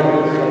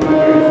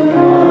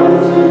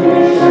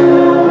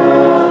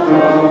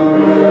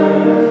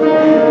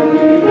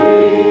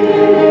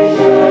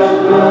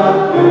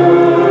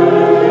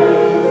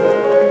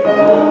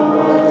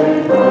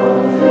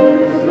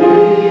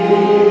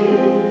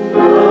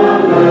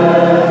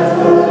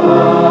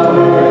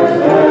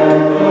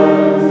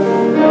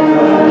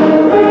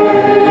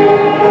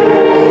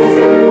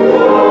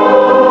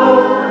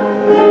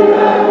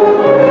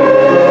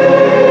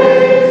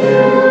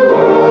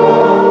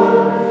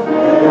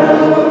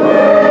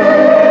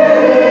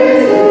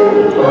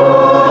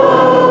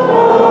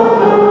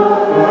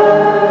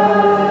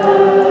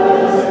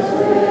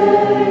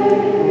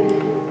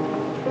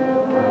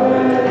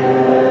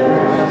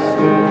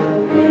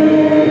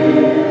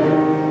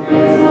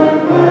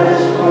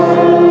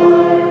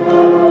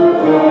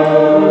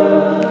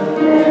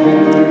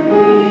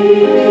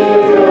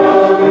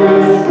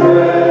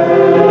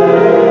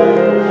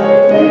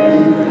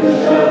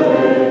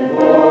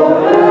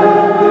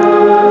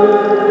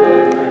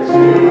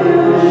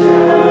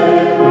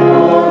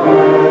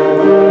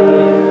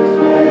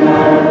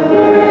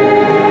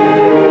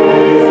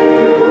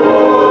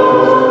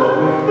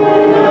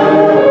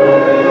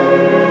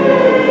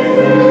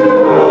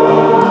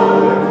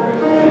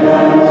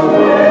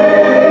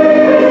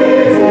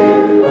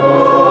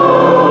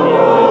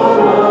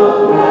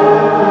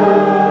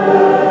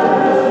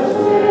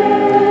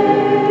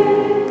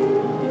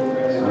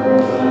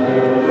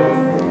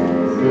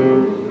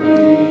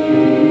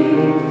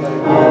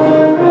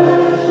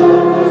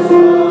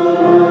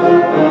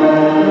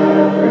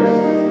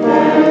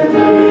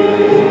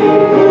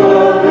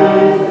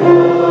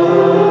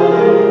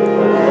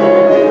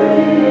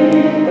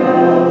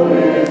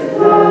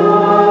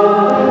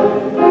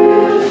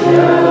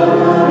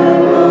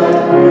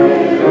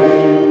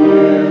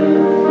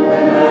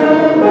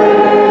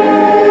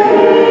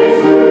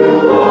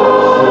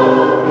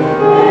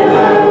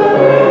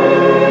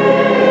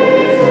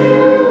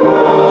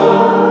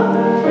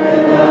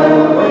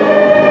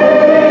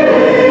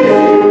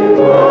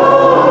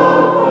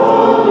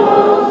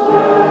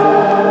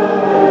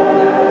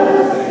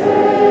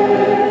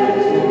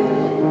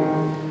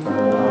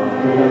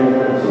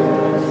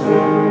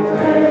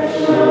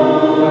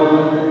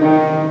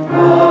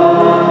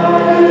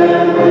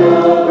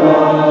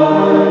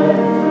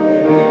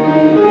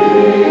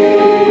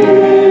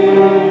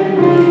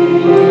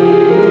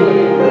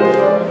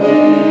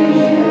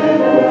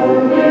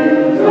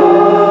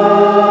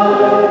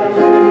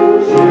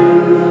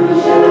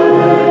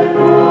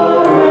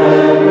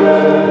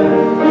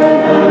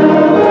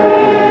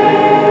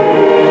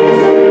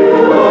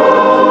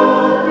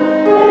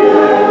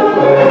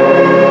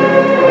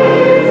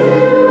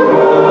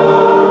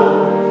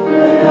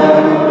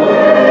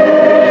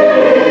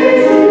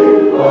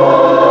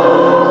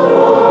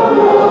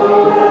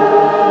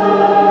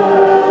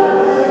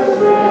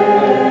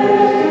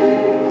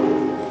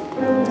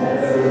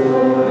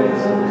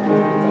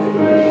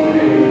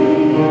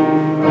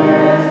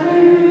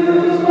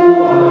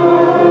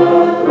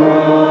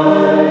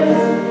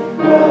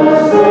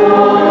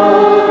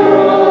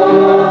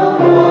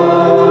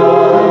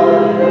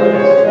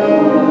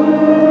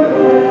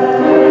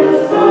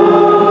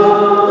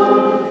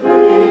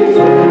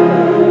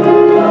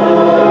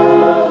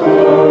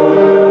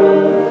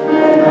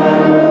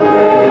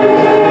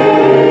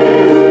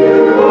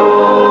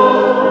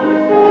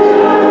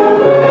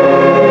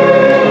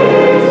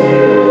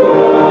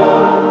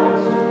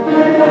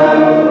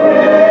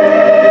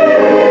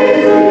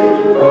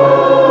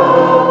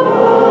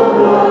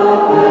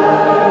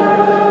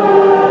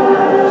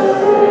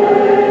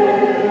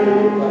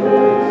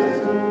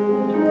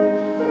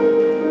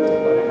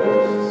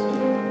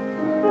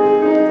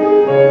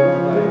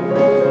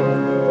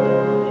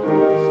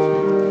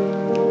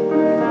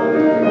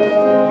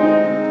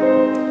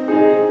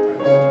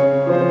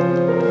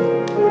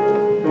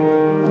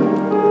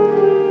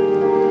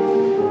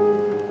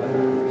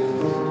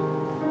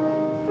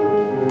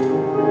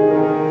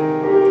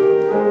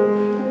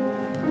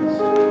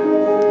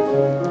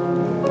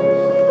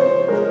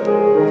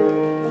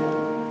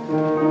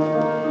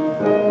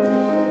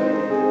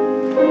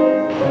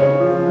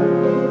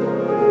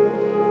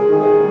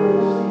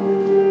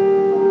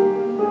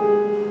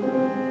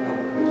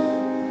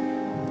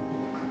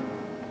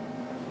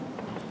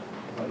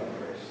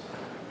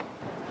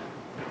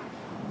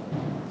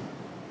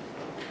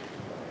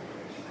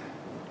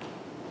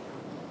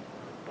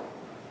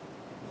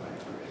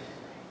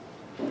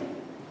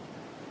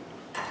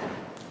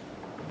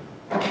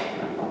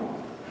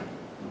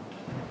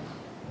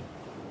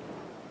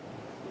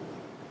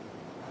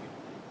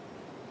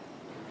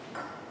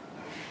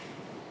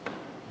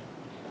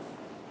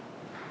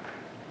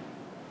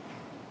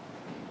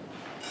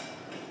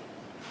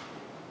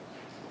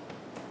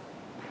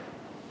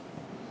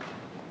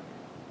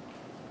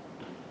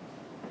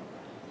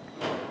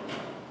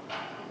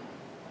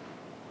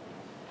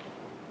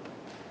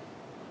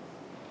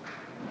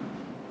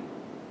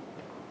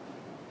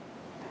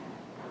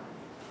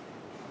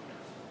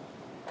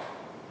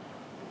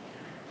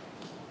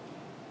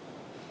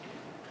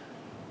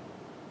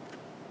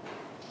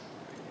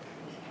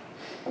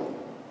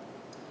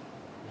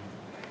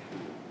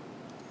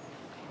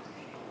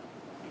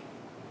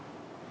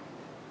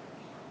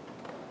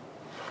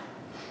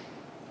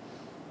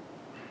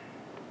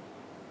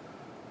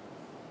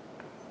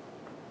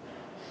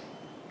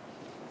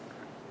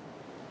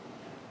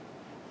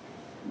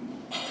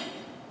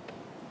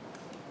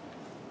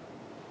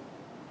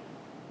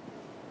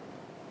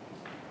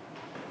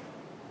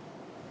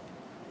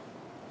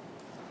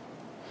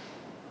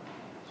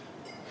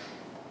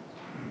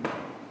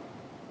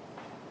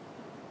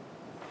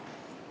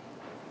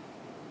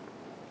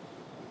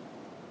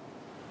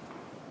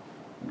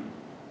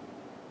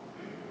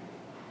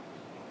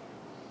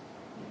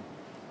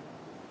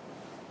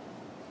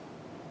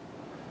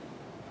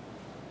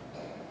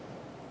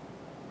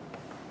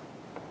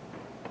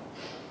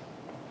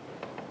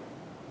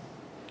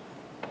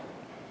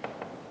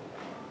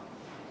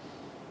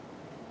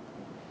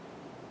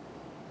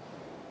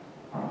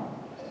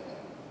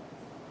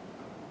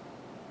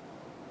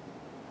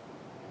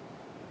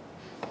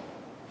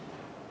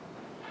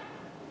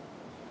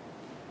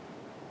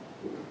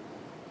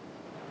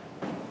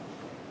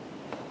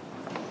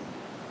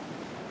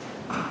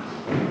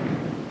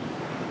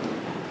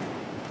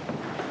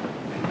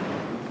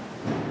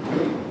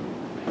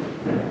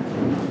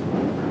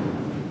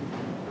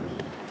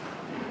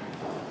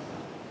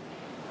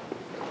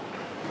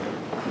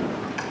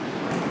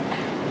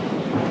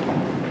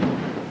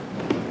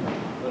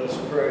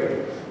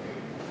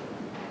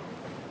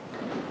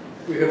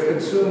have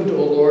consumed,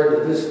 O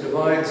Lord, this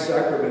divine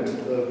sacrament,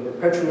 the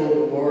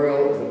perpetual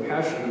memorial of the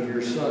passion of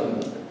your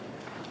Son,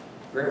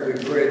 grant, we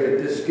pray,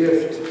 that this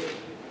gift,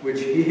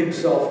 which he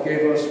himself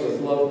gave us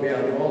with love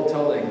beyond all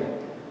telling,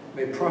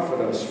 may profit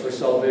us for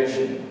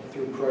salvation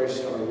through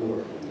Christ our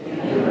Lord.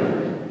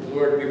 Amen. The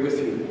Lord be with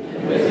you.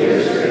 And with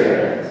your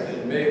spirit.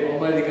 And may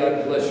Almighty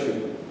God bless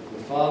you,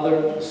 the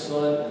Father, the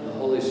Son, and the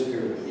Holy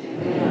Spirit.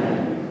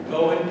 Amen.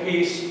 Go in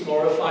peace,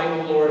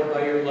 glorifying the Lord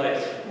by your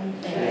life.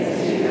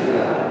 Thanks be to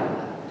God.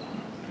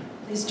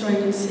 Please join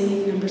in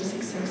singing number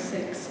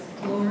 606,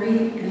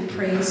 Glory and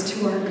Praise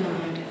to Our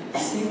God,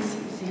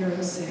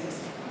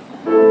 606.